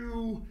teach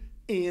you,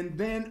 and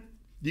then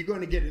you're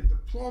going to get a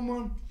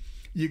diploma,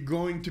 you're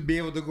going to be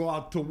able to go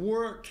out to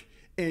work,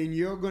 and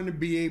you're going to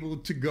be able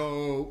to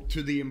go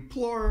to the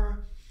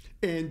employer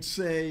and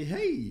say,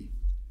 hey,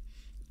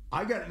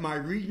 I got my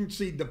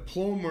Regency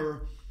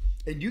diploma,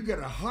 and you got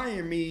to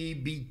hire me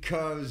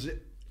because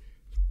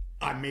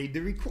I made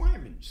the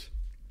requirements.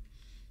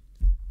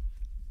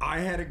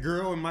 I had a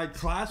girl in my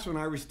class when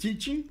I was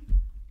teaching.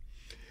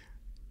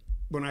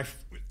 When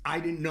I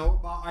didn't know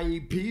about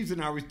IEPs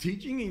and I was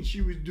teaching, and she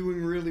was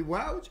doing really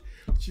well.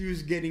 She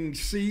was getting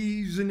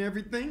C's and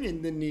everything,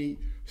 and then the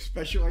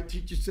special ed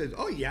teacher says,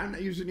 oh yeah, I'm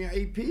not using the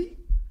IEP.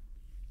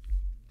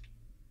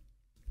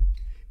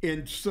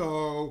 And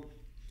so,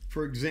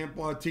 for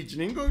example, I was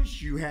teaching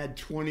English, you had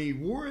 20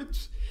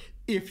 words.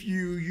 If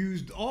you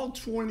used all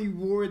 20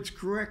 words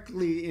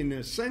correctly in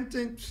a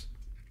sentence,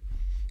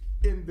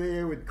 in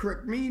there with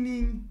correct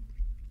meaning,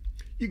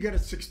 you get a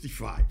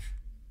 65.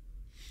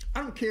 I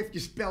don't care if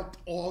you spelt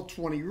all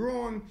 20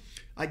 wrong.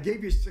 I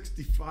gave you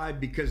 65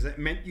 because that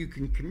meant you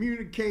can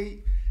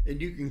communicate,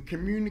 and you can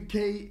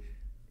communicate.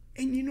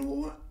 And you know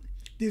what?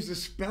 There's a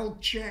spell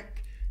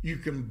check. You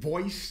can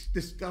voice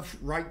the stuff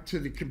right to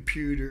the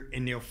computer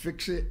and they'll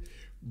fix it,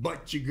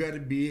 but you got to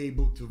be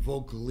able to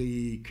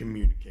vocally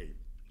communicate.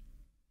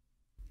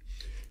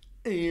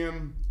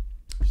 And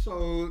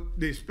so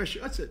the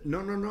special, I said,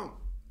 no.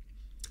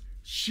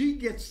 She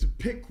gets to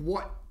pick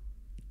what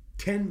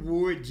 10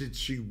 words that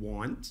she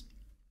wants.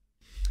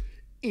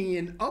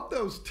 And of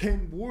those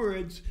 10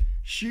 words,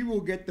 she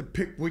will get to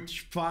pick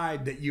which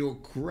 5 that you'll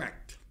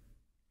correct.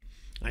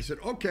 I said,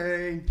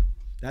 okay,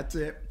 that's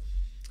it.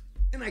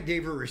 And I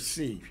gave her a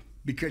C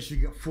because she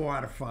got 4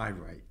 out of 5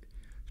 right.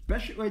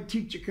 Special ed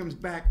teacher comes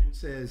back and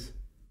says,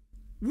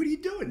 what are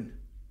you doing?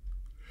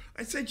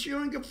 I said, she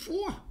only got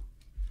 4.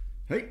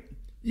 Hey,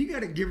 you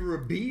got to give her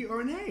a B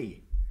or an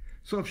A.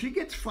 So if she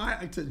gets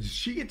 5, I said,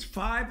 she gets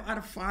 5 out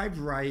of 5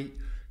 right,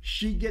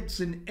 she gets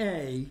an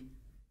A,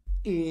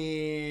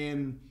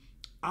 and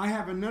I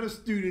have another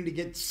student that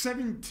gets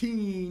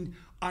 17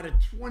 out of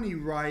 20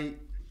 right,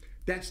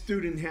 that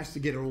student has to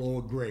get a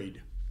lower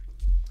grade.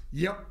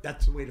 Yep,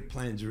 that's the way the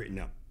plan's written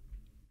up.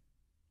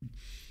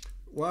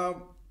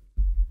 Well,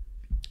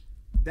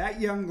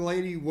 that young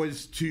lady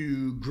was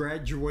to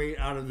graduate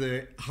out of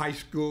the high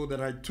school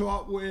that I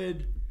taught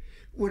with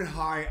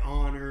high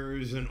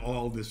honors and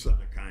all this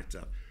other kind of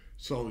stuff.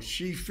 So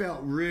she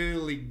felt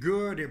really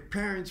good. Her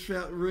parents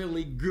felt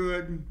really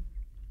good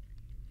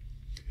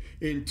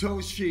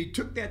until she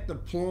took that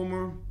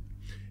diploma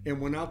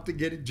and went out to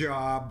get a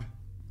job.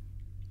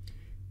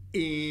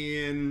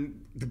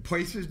 And the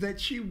places that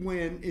she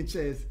went, it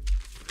says,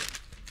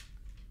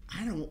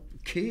 I don't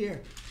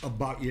care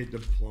about your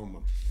diploma.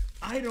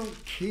 I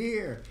don't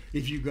care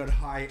if you got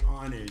high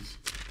honors.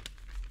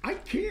 I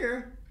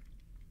care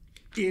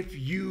if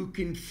you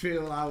can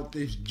fill out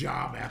this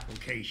job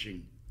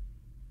application.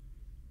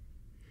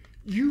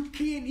 You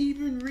can't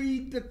even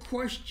read the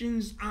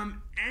questions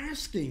I'm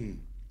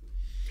asking.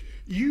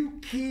 You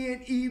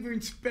can't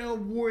even spell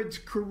words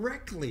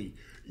correctly.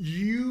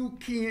 You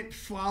can't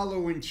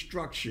follow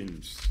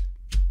instructions.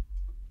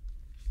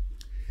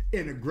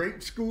 In a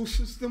great school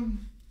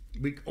system,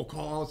 we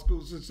call our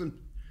school system,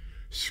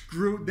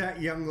 screwed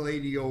that young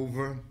lady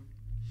over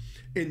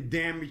and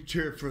damaged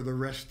her for the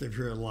rest of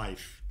her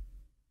life.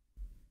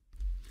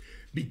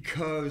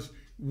 Because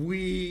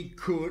we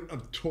could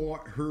have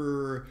taught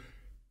her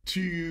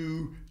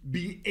to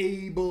be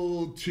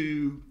able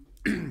to,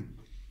 you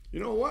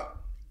know what?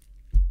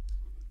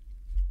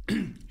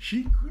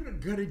 She could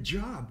have got a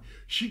job.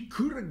 She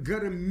could have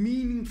got a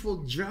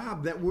meaningful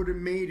job that would have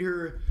made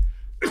her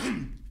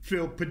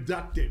feel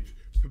productive,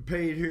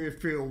 made her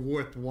feel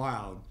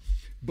worthwhile.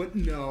 But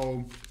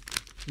no,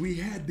 we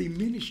had the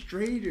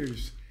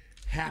administrators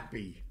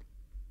happy.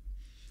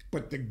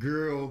 But the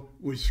girl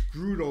was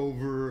screwed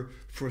over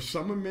for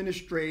some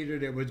administrator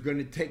that was going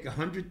to take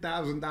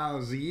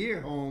 $100,000 a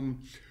year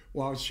home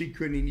while she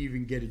couldn't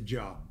even get a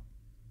job.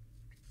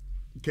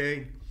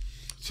 Okay?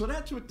 So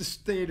that's what the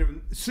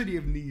city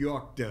of New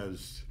York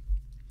does.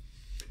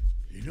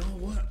 You know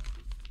what?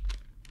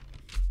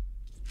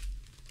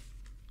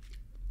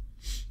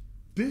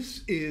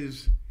 This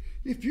is,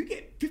 if you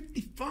get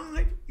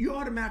 55, you're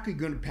automatically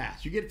going to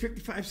pass. You get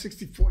 55,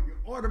 64,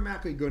 you're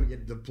automatically going to get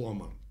a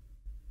diploma.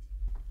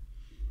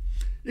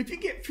 If you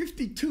get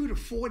 52 to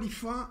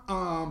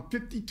 45,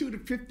 52 to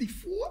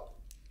 54,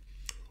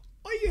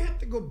 all you have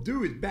to go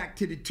do is back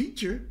to the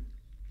teacher,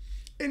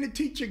 and the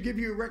teacher give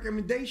you a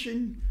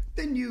recommendation,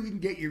 then you can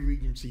get your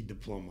Regency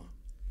diploma.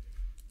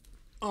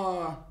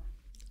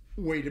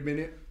 Wait a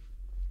minute.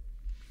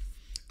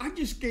 I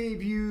just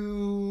gave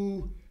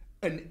you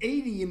an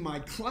 80 in my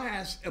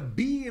class, a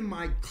B in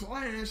my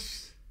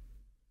class.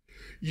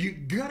 You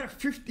got a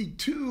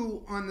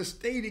 52 on the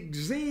state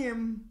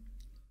exam,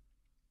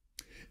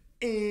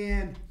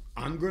 and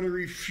I'm going to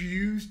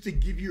refuse to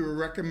give you a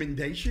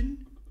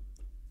recommendation?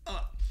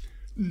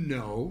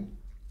 No,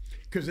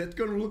 because that's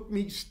going to look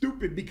me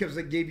stupid because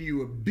I gave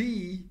you a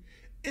B,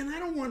 and I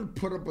don't want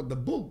to put up with the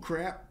bull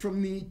crap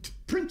from the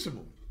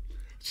principal.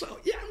 So,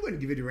 yeah, I'm going to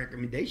give you the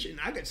recommendation.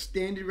 I got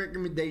standard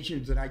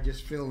recommendations that I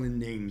just fill in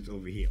names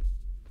over here.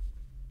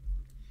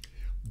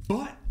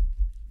 But,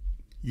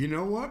 you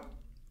know what?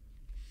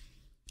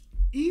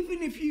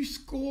 Even if you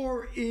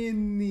score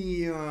in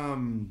the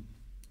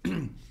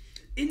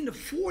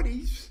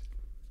 40s,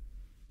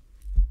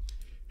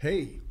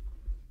 hey,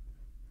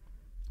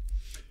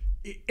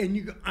 and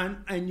you're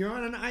on an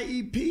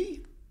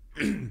IEP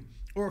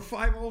or a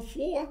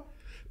 504,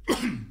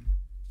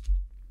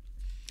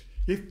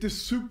 if the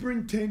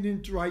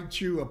superintendent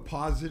writes you a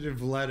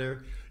positive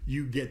letter,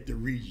 you get the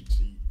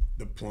Regency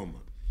diploma.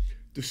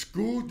 The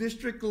school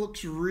district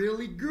looks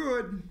really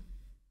good,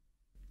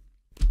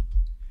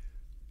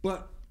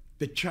 but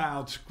the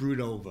child screwed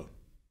over.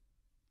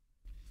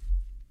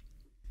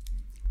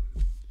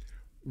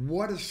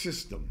 What a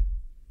system.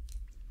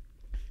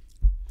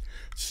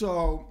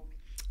 So,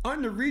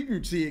 on the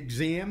Regency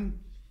exam,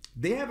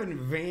 they have an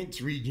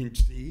advanced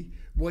Regency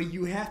where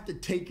you have to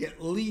take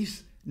at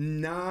least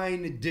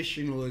 9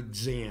 additional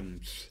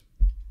exams.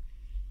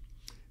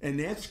 And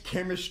that's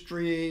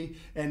chemistry,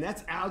 and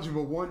that's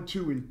algebra 1,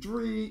 2, and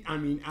 3. I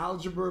mean,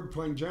 algebra,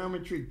 plane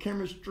geometry,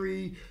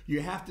 chemistry.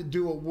 You have to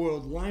do a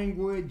world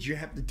language. You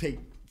have to take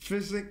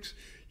physics.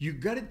 You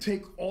got to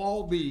take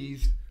all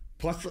these,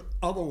 plus the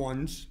other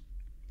ones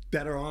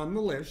that are on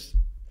the list.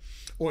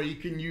 Or you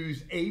can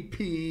use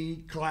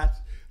AP class,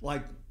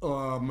 like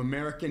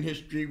American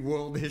history,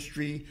 world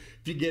history.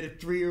 If you get a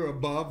 3 or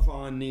above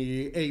on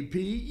the AP,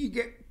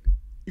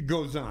 it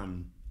goes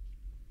on.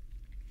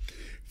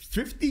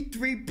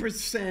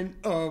 53%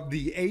 of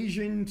the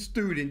Asian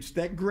students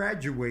that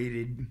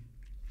graduated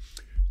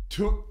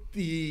took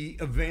the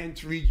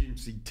advanced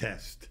Regency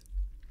test.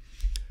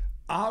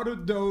 Out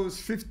of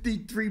those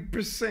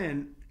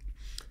 53%,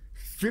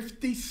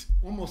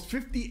 almost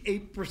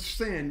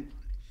 58%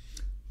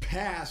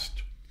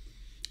 passed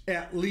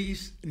at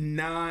least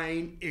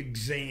 9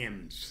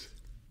 exams.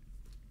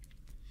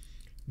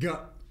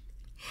 Got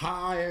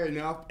high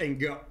enough and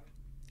got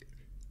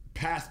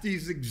past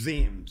these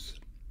exams.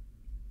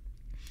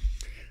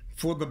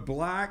 For the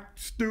black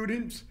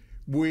students,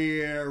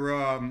 where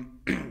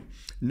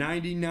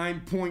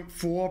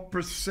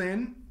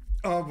 99.4%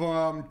 of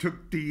them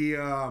took the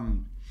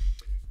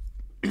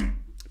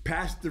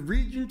passed the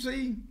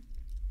Regency,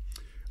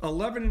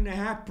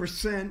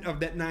 11.5% of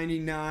that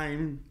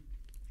 99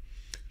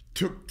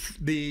 took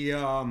the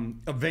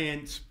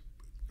advanced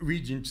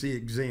Regency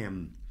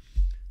exam.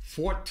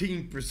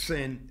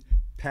 14%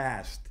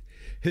 passed.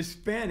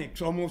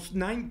 Hispanics, almost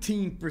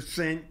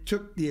 19%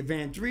 took the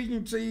advanced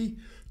Regency,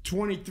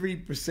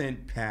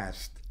 23%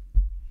 passed.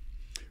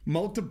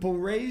 Multiple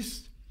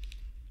race,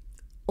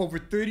 over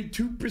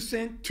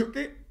 32% took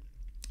it,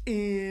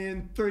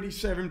 and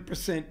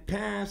 37%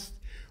 passed.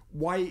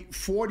 White,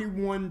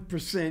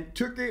 41%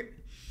 took it,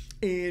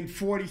 and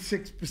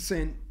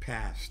 46%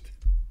 passed.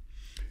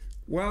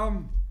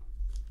 Well,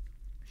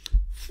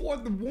 for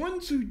the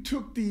ones who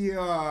took the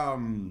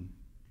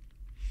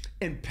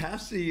and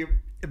passed the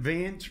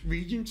advanced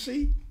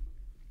Regency,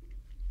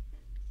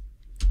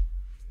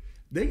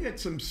 they got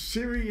some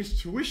serious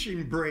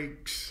tuition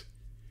breaks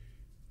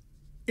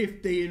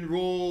if they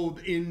enrolled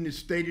in the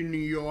state of New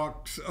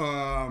York's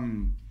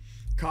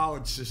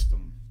college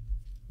system.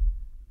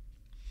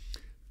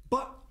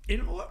 But you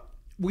know what?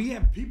 We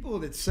have people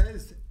that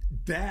says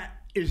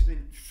that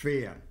isn't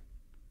fair.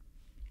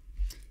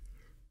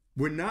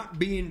 We're not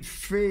being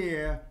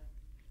fair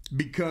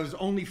because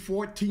only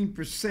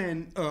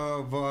 14%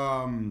 of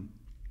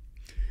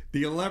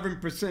the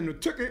 11% who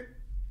took it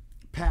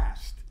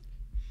passed.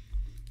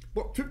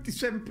 But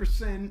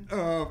 57%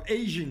 of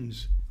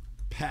Asians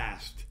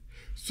passed.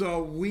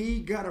 So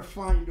we got to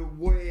find a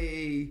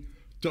way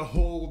to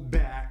hold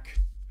back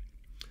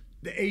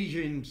the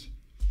Asians.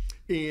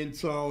 And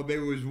so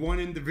there was one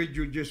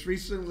individual just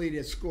recently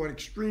that scored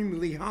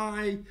extremely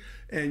high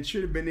and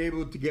should have been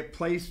able to get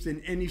placed in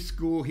any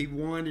school he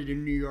wanted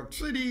in New York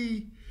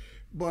City,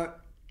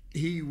 but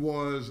he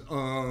was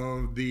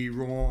of the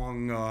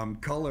wrong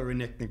color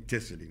and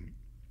ethnicity.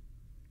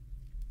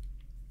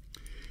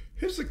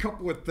 Here's a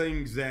couple of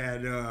things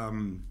that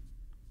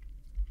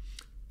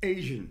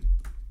Asian,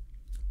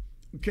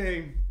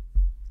 okay,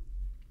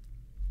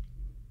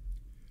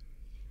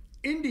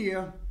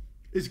 India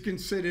is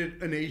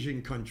considered an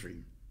Asian country.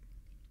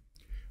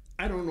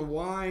 I don't know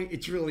why.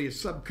 It's really a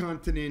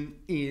subcontinent,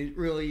 and it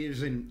really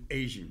isn't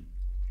Asian.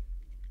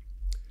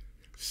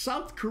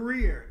 South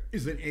Korea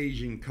is an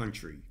Asian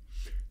country.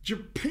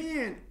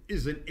 Japan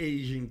is an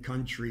Asian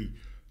country.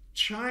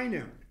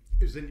 China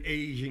is an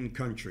Asian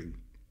country.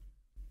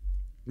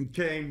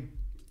 Okay?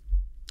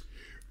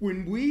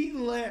 When we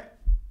let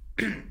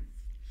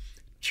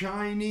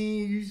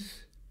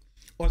Chinese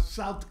or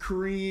South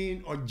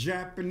Korean or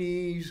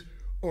Japanese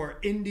or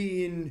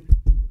Indian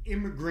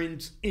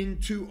immigrants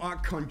into our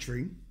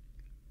country,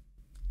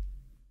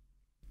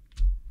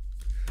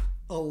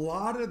 a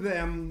lot of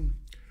them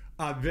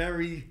are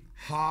very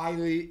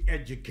highly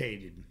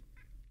educated.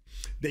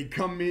 They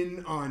come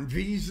in on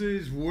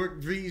visas, work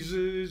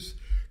visas,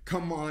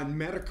 come on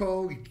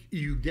medical.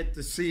 You get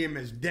to see them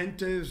as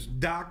dentists,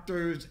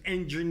 doctors,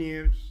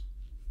 engineers.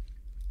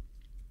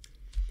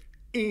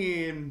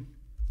 And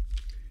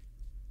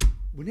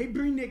when they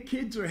bring their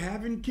kids or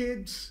having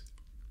kids,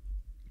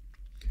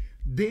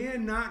 they're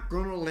not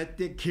going to let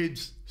their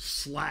kids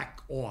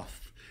slack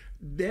off.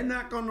 They're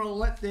not going to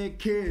let their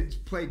kids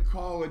play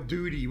Call of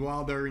Duty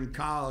while they're in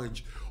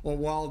college or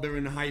while they're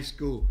in high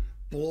school,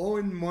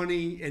 blowing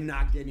money and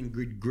not getting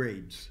good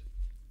grades.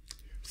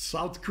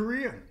 South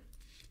Korea,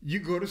 you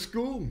go to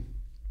school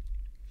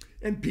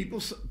and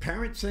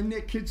parents send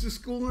their kids to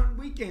school on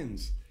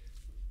weekends.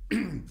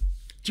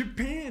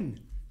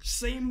 Japan,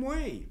 same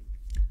way.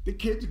 The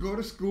kids go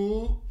to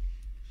school.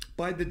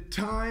 By the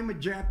time a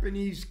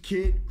Japanese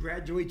kid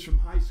graduates from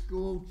high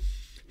school,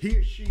 he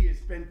or she has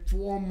spent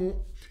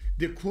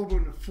the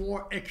equivalent of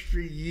 4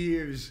 extra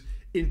years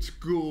in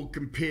school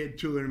compared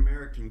to an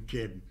American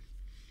kid.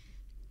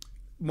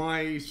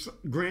 My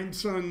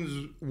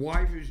grandson's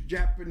wife is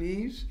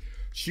Japanese.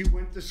 She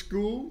went to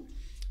school,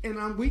 and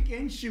on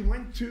weekends she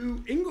went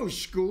to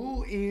English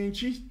school, and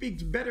she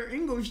speaks better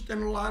English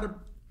than a lot of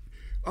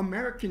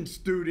American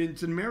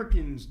students and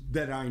Americans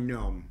that I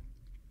know.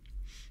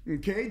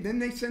 Okay, then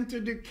they sent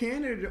her to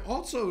Canada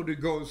also to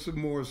go some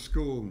more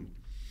school.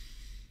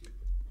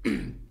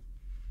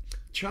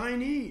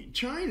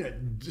 China,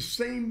 the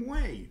same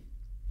way.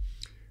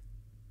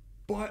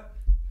 But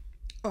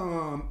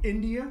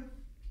India,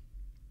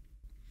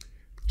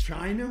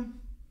 China,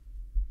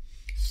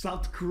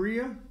 South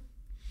Korea,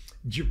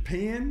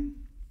 Japan,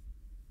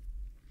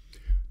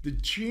 the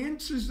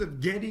chances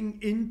of getting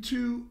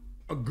into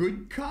a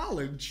good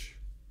college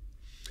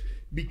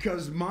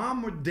because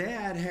mom or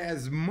dad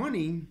has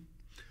money,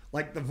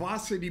 like the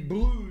Varsity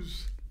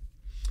Blues,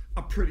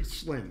 are pretty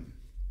slim.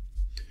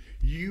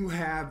 You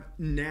have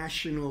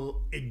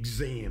national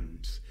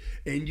exams,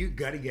 and you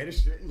got to get a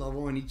certain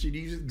level on each of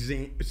these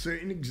exams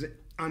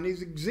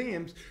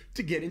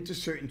to get into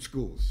certain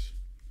schools.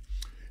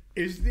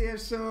 Is there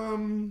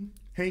some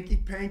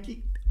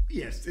hanky-panky?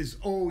 Yes, there's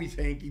always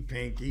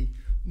hanky-panky.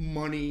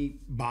 Money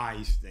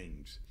buys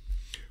things.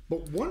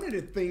 But one of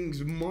the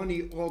things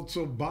money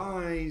also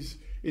buys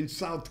in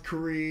South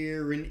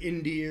Korea, in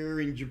India,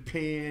 in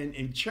Japan,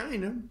 in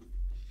China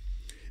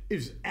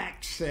is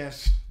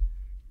access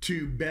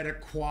to better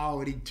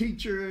quality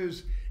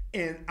teachers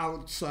and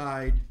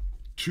outside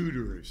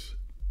tutors.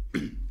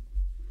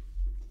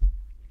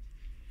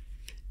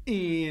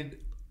 And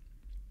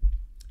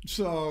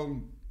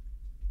so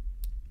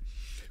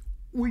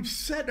we've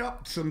set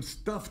up some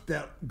stuff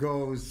that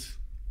goes,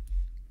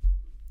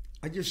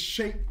 I just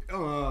shake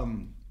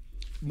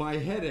my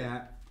head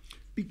at,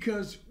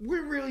 because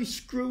we're really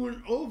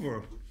screwing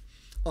over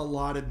a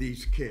lot of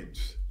these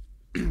kids.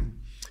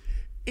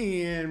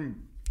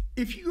 And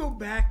if you go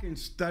back and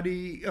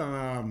study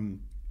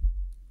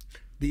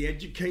the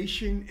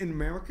education in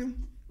America,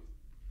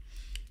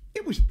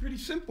 it was pretty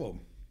simple.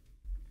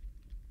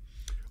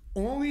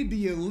 Only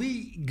the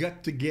elite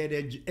got to get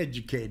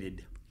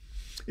educated.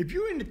 If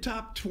you're in the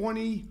top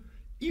 20,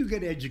 you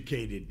get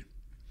educated.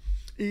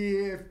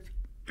 If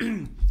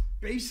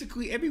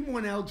basically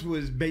everyone else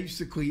was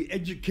basically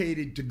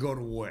educated to go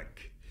to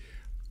work,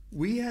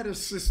 we had a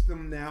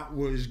system that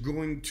was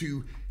going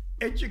to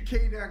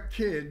educate our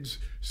kids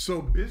so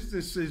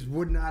businesses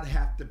would not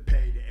have to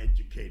pay to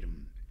educate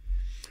them.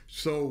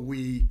 So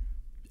we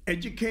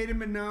educate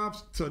them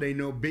enough so they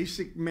know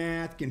basic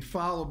math, can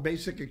follow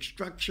basic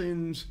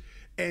instructions,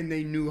 and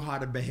they knew how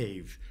to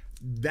behave.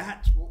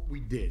 That's what we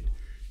did.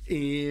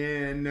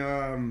 And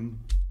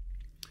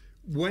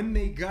when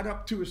they got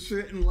up to a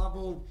certain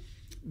level,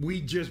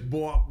 we just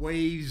brought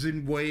waves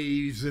and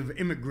waves of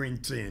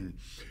immigrants in,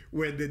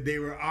 whether they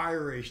were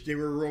Irish, they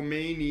were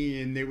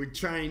Romanian, they were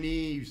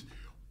Chinese,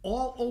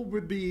 all over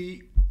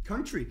the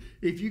country.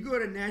 If you go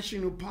to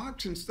national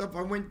parks and stuff,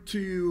 I went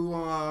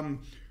to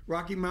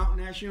Rocky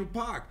Mountain National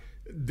Park.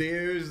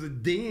 There's a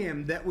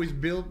dam that was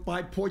built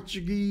by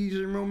Portuguese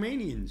and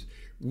Romanians.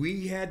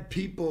 We had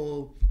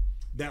people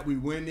that we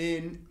went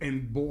in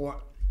and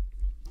bought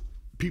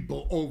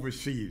people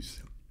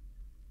overseas.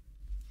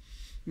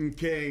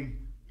 Okay.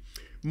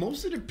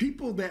 Most of the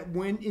people that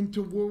went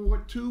into World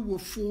War II were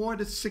 4th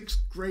to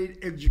 6th grade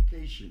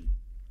education.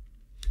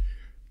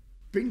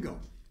 Bingo.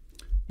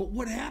 But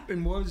what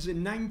happened was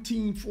in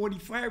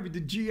 1945 with the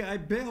GI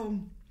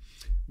Bill,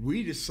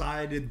 we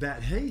decided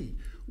that, hey,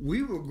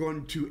 we were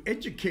going to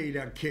educate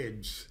our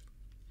kids.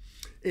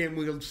 And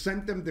we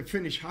sent them to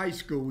finish high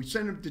school. We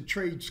sent them to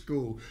trade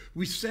school.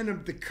 We sent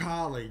them to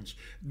college.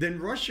 Then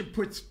Russia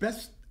put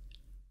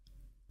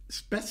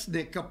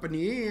Spetsnik up in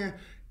the air,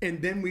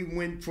 and then we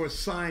went for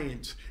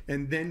science.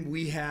 And then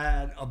we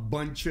had a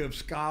bunch of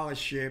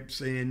scholarships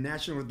and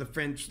national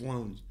defense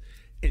loans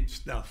and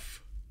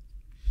stuff.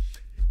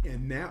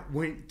 And that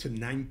went to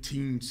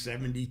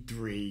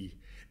 1973.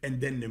 And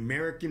then the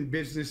American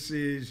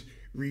businesses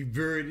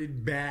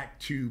reverted back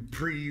to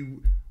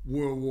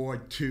pre-World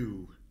War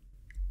II.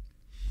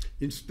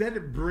 Instead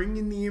of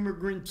bringing the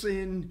immigrants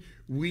in,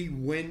 we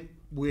went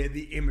where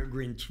the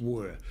immigrants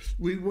were.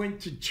 We went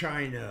to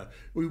China,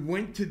 we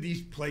went to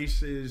these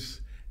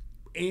places,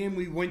 and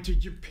we went to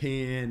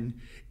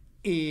Japan,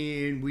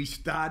 and we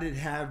started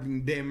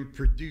having them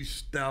produce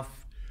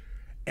stuff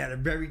at a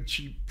very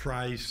cheap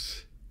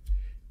price,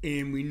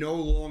 and we no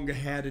longer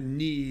had a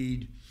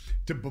need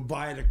to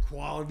provide a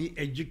quality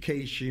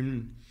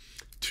education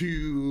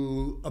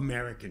to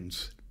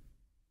Americans.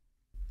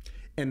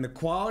 And the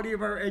quality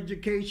of our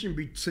education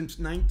since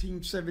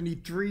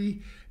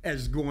 1973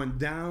 has gone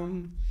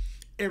down.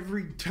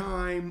 Every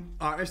time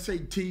our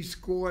SAT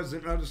scores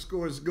and other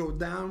scores go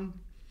down,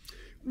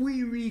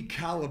 we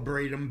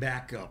recalibrate them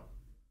back up.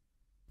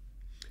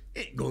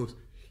 It goes,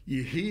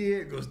 you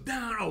hear, it goes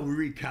down, oh,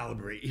 we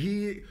recalibrate.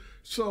 Here,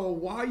 so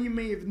while you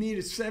may have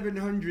needed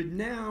 700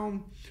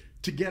 now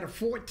to get a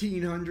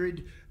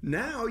 1400,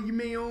 now you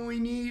may only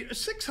need a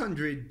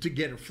 600 to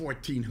get a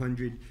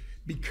 1400.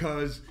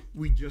 Because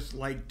we just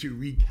like to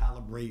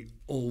recalibrate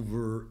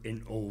over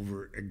and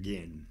over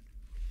again.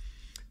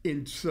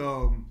 And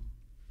so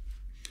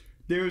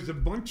there's a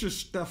bunch of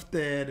stuff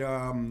that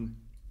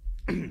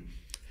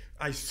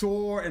I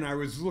saw and I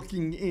was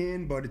looking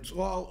in, but it's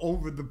all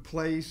over the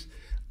place.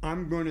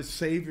 I'm going to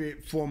save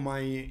it for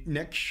my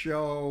next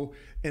show,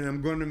 and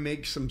I'm going to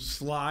make some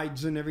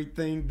slides and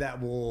everything that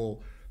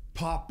will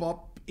pop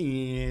up,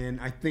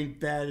 and I think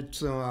that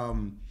it's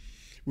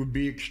would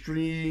be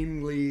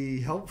extremely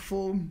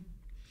helpful.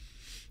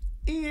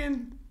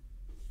 And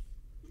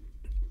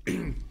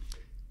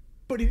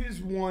But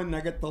here's one, I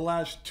got the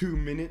last 2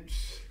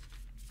 minutes.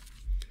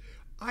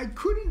 I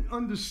couldn't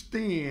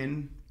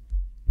understand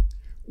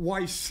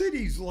why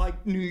cities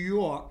like New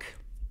York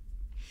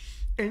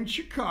and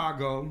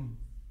Chicago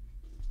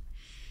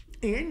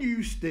and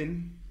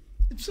Houston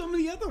and some of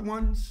the other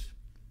ones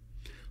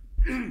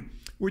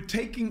were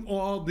taking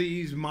all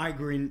these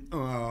migrants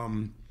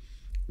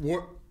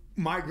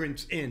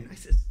in. I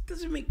said,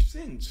 doesn't make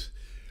sense.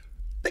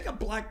 They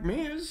got black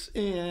mayors,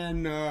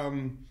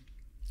 and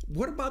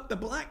what about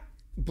the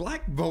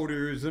black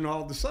voters and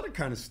all this other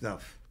kind of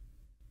stuff?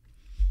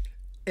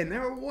 And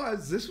there it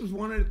was. This was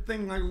one of the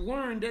things I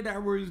learned that I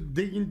was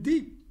digging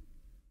deep.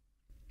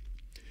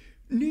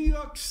 New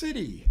York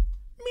City,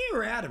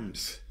 Mayor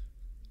Adams,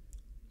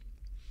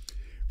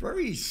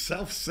 very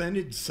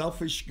self-centered,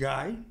 selfish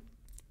guy.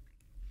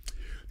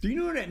 Do you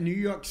know that New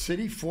York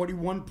City,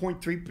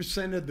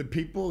 41.3% of the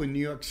people in New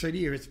York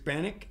City are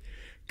Hispanic,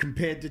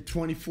 compared to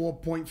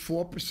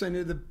 24.4%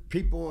 of the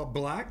people are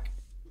black?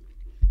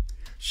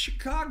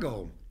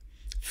 Chicago,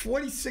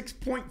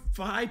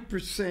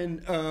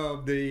 46.5%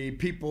 of the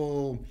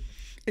people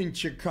in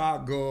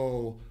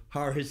Chicago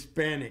are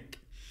Hispanic.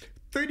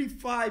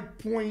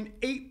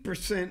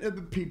 35.8% of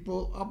the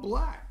people are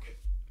black.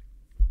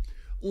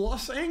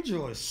 Los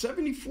Angeles,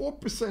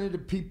 74% of the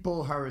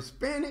people are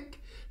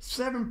Hispanic,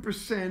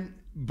 7%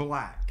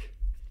 black.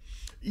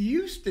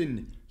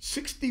 Houston,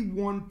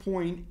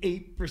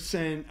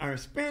 61.8% are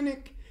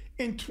Hispanic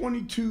and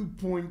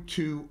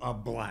 22.2% are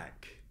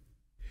black.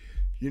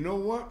 You know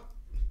what?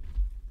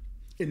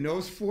 In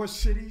those 4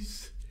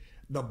 cities,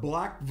 the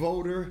black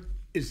voter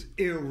is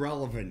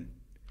irrelevant.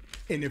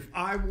 And if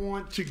I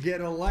want to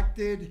get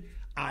elected,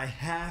 I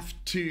have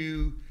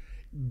to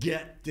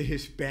get the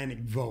Hispanic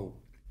vote.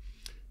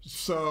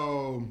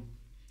 So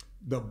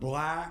the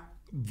black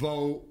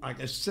vote,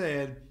 like I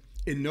said,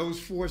 in those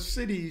 4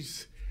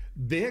 cities,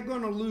 they're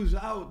going to lose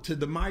out to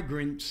the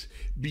migrants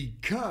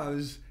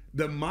because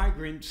the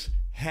migrants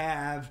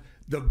have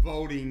the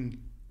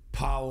voting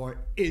power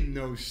in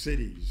those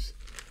cities.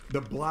 The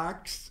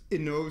blacks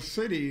in those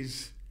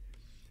cities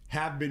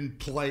have been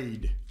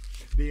played.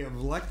 They have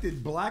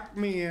elected black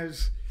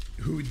mayors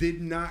who did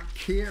not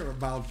care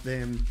about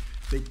them.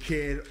 They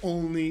cared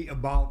only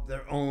about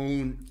their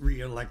own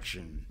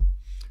re-election.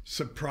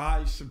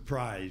 Surprise,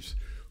 surprise.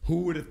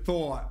 Who would have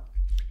thought?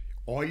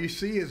 All you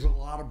see is a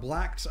lot of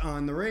blacks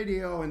on the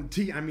radio and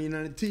on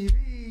the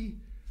TV,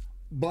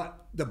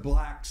 but the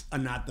blacks are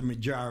not the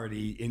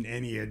majority in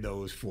any of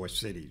those 4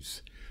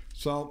 cities.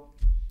 So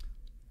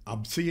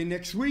I'll see you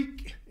next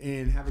week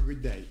and have a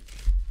good day.